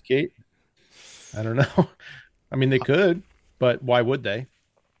prognosticate. I don't know. I mean, they could, but why would they?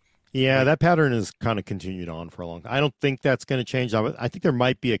 Yeah, that pattern has kind of continued on for a long time. I don't think that's going to change. I think there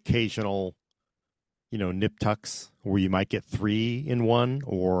might be occasional, nip tucks where you might get 3 in one,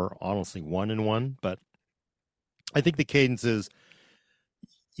 or honestly 1 in one. But I think the cadence is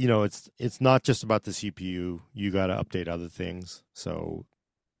it's not just about the CPU. You got to update other things. So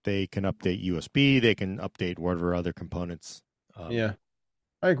they can update USB. They can update whatever other components. Yeah,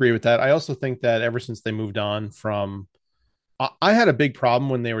 I agree with that. I also think that ever since they moved on from, I had a big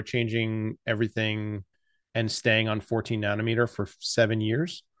problem when they were changing everything and staying on 14 nanometer for 7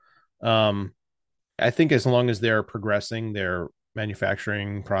 years. Um, I think as long as they're progressing their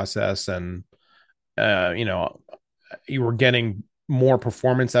manufacturing process and you know, you were getting more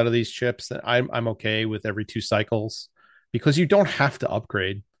performance out of these chips, then I'm okay with every 2 cycles because you don't have to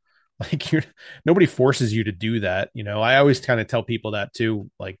upgrade. Like nobody forces you to do that. I always kind of tell people that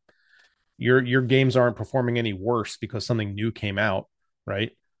too. Like your games aren't performing any worse because something new came out,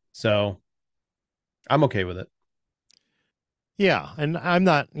 right? So I'm okay with it. Yeah, and I'm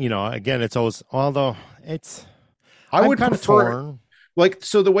not. Again, it's always although it's. I I'm would kind of prefer torn. like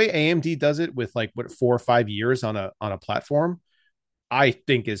so the way AMD does it with like what 4 or 5 years on a platform, I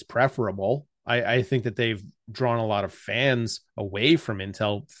think is preferable. I think that they've drawn a lot of fans away from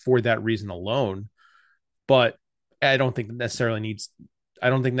Intel for that reason alone. But I don't think I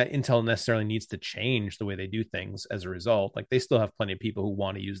don't think that Intel necessarily needs to change the way they do things as a result. Like they still have plenty of people who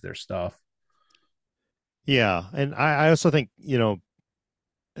want to use their stuff. Yeah, and I also think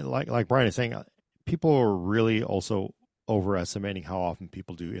like Brian is saying, people are really also overestimating how often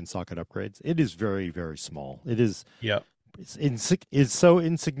people do in-socket upgrades. It is very, very small. Yeah. It's so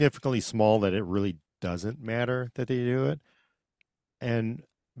insignificantly small that it really doesn't matter that they do it.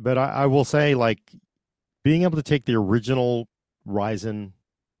 But I will say, like, being able to take the original Ryzen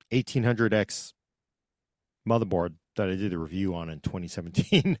 1800X motherboard that I did a review on in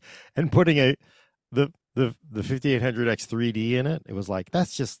 2017 and putting the 5800X 3D in it, it was like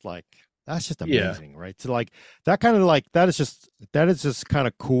that's just amazing, right? So like that is just kind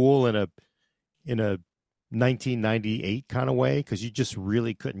of cool in a 1998 kind of way because you just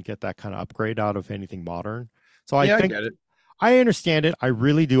really couldn't get that kind of upgrade out of anything modern. So I think I get it. I understand it. I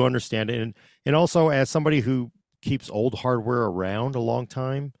really do understand it, and also as somebody who keeps old hardware around a long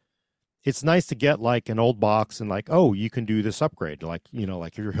time, it's nice to get like an old box and like, oh, you can do this upgrade. Like,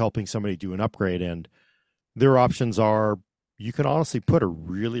 like if you're helping somebody do an upgrade and their options are, you can honestly put a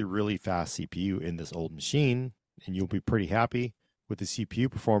really, really fast CPU in this old machine and you'll be pretty happy with the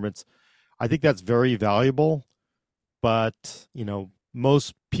CPU performance. I think that's very valuable, but,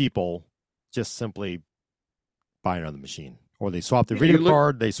 most people just simply buy another machine or they swap their video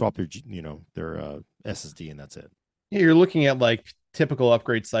card, they swap their, their SSD and that's it. Yeah, you're looking at like typical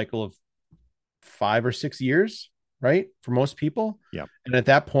upgrade cycle of 5 or 6 years, right? For most people. Yeah. And at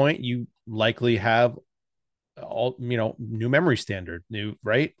that point, you likely have all, new memory standard,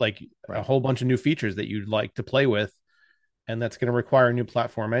 right? Like a whole bunch of new features that you'd like to play with. And that's going to require a new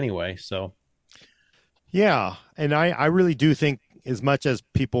platform anyway. So, yeah. And I really do think as much as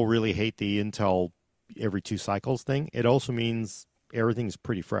people really hate the Intel every 2 cycles thing, it also means everything's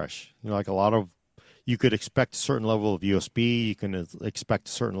pretty fresh. Like you could expect a certain level of USB. You can expect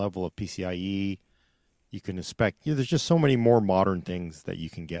a certain level of PCIe. You can expect, there's just so many more modern things that you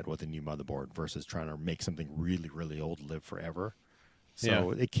can get with a new motherboard versus trying to make something really, really old live forever.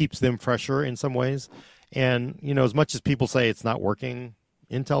 So It keeps them fresher in some ways. And, as much as people say it's not working,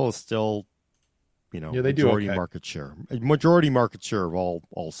 Intel is still, they majority do okay. majority market share of all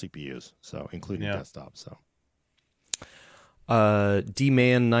CPUs. So including desktops. So.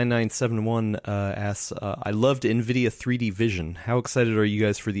 DMan9971 asks, I loved NVIDIA 3D Vision. How excited are you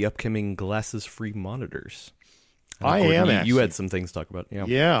guys for the upcoming glasses-free monitors? I am. You had some things to talk about. Yeah.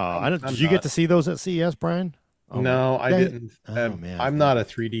 Yeah. Did you get to see those at CES, Brian? No, I didn't. Man, I'm not a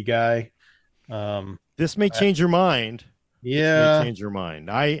 3D guy. This may change your mind. Yeah, this may change your mind.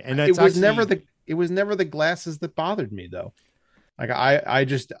 It was never the glasses that bothered me though. Like I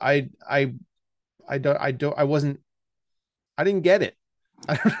didn't get it.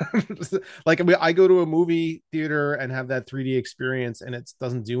 Like I go to a movie theater and have that 3D experience, and it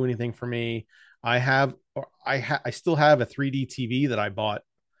doesn't do anything for me. I still have a 3D TV that I bought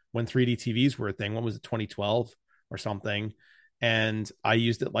when 3D TVs were a thing. What was it, 2012 or something? And I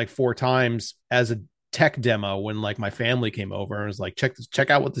used it like 4 times as a tech demo when like my family came over and was like,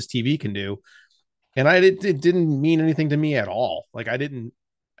 check out what this TV can do. And it didn't mean anything to me at all. Like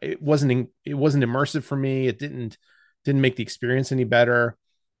it wasn't immersive for me. It didn't make the experience any better.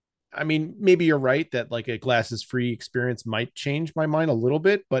 I mean, maybe you're right that like a glasses free experience might change my mind a little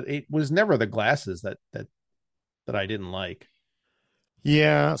bit, but it was never the glasses that I didn't like.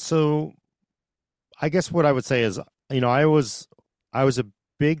 Yeah. So I guess what I would say is, I was a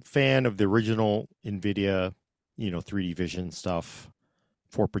big fan of the original NVIDIA, 3D vision stuff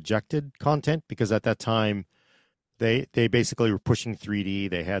for projected content, because at that time They basically were pushing 3D.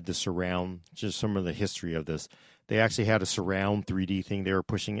 They had the surround, just some of the history of this. They actually had a surround 3D thing. They were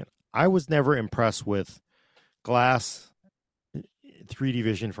pushing it. I was never impressed with glass 3D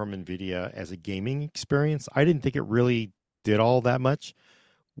vision from NVIDIA as a gaming experience. I didn't think it really did all that much.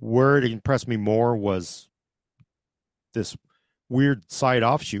 Where it impressed me more was this weird side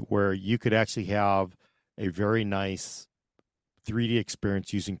offshoot where you could actually have a very nice 3D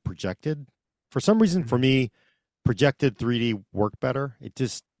experience using projected. For some reason, for me, projected 3D worked better. It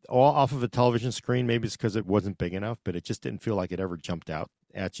just, all off of a television screen, maybe it's because it wasn't big enough, but it just didn't feel like it ever jumped out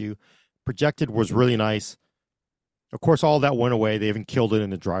at you. Projected was really nice. Of course, all that went away. They even killed it in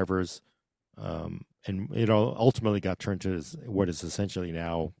the drivers. And it ultimately got turned to what is essentially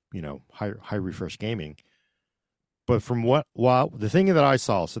now, high refresh gaming. But from the thing that I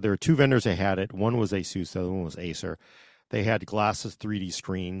saw, so there were two vendors that had it. One was Asus, the other one was Acer. They had glasses 3D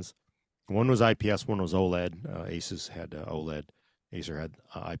screens. One was IPS, one was OLED. Asus had OLED. Acer had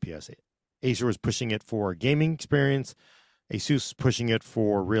IPS. Acer was pushing it for a gaming experience. Asus pushing it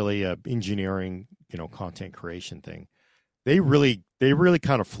for really a engineering, content creation thing. They really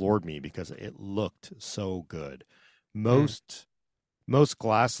kind of floored me because it looked so good. Most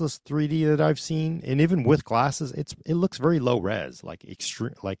glassless 3D that I've seen, and even with glasses, it looks very low res, like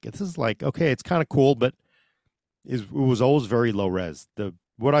extreme. Like this is like, okay, it's kind of cool, but it was always very low res.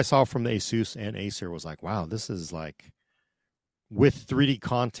 What I saw from the Asus and Acer was like, wow, this is like with 3D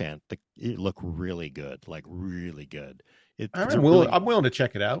content, it looked really good, like really good. I'm willing to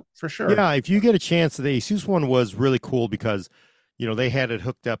check it out for sure. Yeah, if you get a chance, the Asus one was really cool because, they had it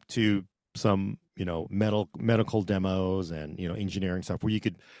hooked up to some, medical demos and, engineering stuff where you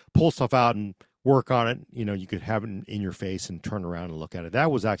could pull stuff out and work on it. You could have it in your face and turn around and look at it.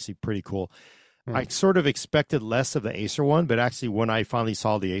 That was actually pretty cool. I sort of expected less of the Acer one, but actually when I finally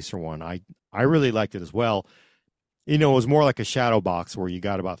saw the Acer one, I really liked it as well. It was more like a shadow box where you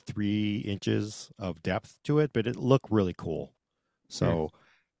got about 3 inches of depth to it, but it looked really cool. So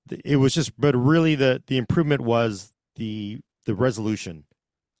it was just, but really the improvement was the resolution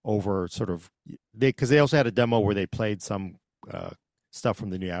over sort of, because they also had a demo where they played some stuff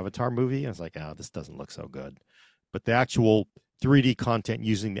from the new Avatar movie. I was like, this doesn't look so good. But the actual 3D content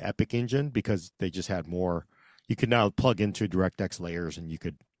using the Epic engine, because they just had more, you could now plug into DirectX layers and you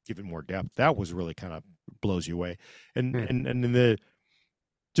could give it more depth. That was really kind of blows you away. And in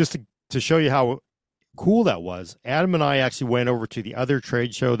just to show you how cool that was, Adam and I actually went over to the other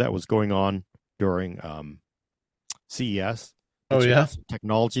trade show that was going on during CES. Oh, yeah.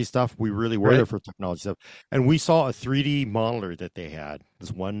 Technology stuff. We really were there for technology stuff. And we saw a 3D monitor that they had.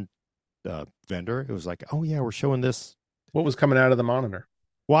 This one vendor. It was like, oh, yeah, we're showing this. What was coming out of the monitor?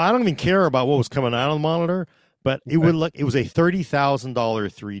 Well, I don't even care about what was coming out of the monitor, but it was a $30,000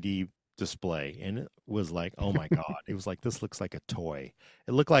 3D display. And it was like, oh, my God. It was like, this looks like a toy.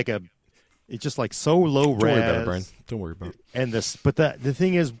 It looked like it's just like so low res. Don't worry about it, Brian. Don't worry about it. But the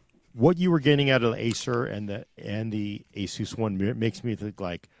thing is, what you were getting out of the Acer and the Asus one makes me think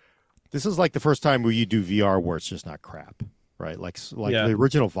like this is like the first time where you do VR where it's just not crap, right? Like the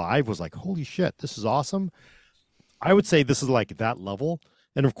original Vive was like, holy shit, this is awesome. I would say this is like that level,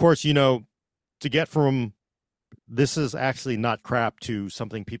 and of course, to get from this is actually not crap to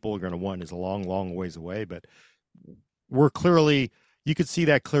something people are going to want is a long, long ways away. But you could see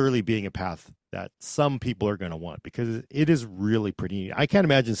that clearly being a path that some people are going to want because it is really pretty neat. I can't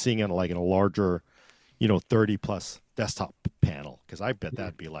imagine seeing it like in a larger, 30 plus desktop panel because I bet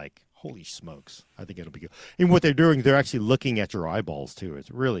that'd be like, holy smokes. I think it'll be good. And what they're doing, they're actually looking at your eyeballs too.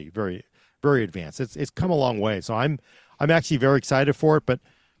 It's really very, very advanced. It's come a long way. So I'm actually very excited for it. But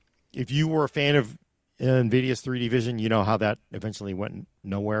if you were a fan of NVIDIA's 3D vision, you know how that eventually went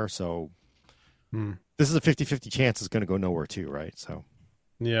nowhere. So this is a 50-50 chance it's going to go nowhere too, right? So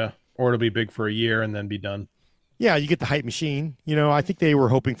yeah. Or it'll be big for a year and then be done. Yeah, you get the hype machine. I think they were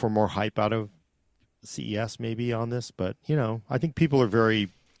hoping for more hype out of CES maybe on this, but I think people are very,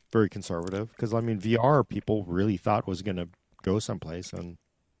 very conservative because VR people really thought was going to go someplace and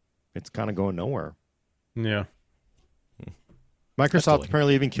it's kind of going nowhere. Yeah. Microsoft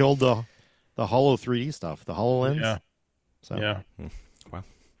apparently even killed the Holo 3D stuff, the HoloLens. Yeah. So. Yeah.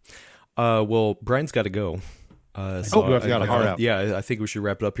 Wow. Well, Brian's got to go. I've got a heart out. Yeah, I think we should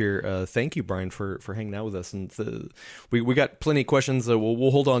wrap it up here. Thank you, Brian, for hanging out with us, and we got plenty of questions.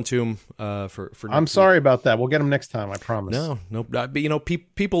 We'll hold on to them for. I'm sorry about that. We'll get them next time. I promise. No. But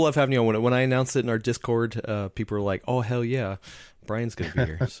people love having you on. When I announced it in our Discord, people are like, "Oh hell yeah, Brian's gonna be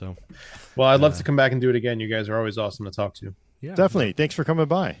here." So, well, I'd love to come back and do it again. You guys are always awesome to talk to. Yeah, definitely. Thanks for coming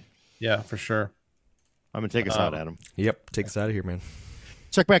by. Yeah, for sure. I'm gonna take us out, Adam. Yep, take us out of here, man.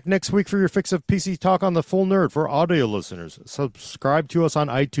 Check back next week for your fix of PC talk on the Full Nerd for audio listeners. Subscribe to us on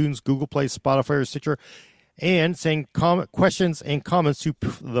iTunes, Google Play, Spotify, or Stitcher, and send questions and comments to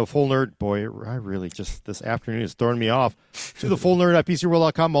the Full Nerd. Boy, I really just this afternoon is throwing me off. To the Full Nerd at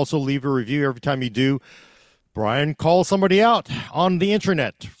PCWorld.com. Also, leave a review every time you do. Brian calls somebody out on the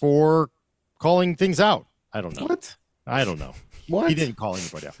internet for calling things out. I don't know. What? I don't know. What? He didn't call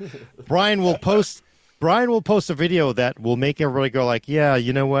anybody out. Brian will post a video that will make everybody go like, yeah,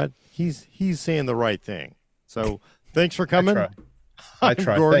 you know what? He's saying the right thing. So thanks for coming. I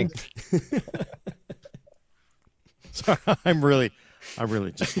try. Thanks. Sorry, I'm really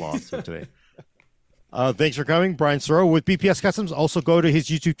just lost here today. Thanks for coming, Brian Soro with BPS Customs. Also, go to his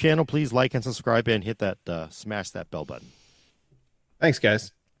YouTube channel. Please like and subscribe and hit that smash that bell button. Thanks,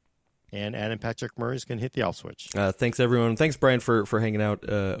 guys. And Adam Patrick Murray's can hit the off switch. Thanks, everyone. Thanks, Brian, for hanging out.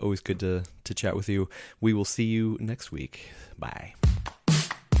 Always good to chat with you. We will see you next week. Bye.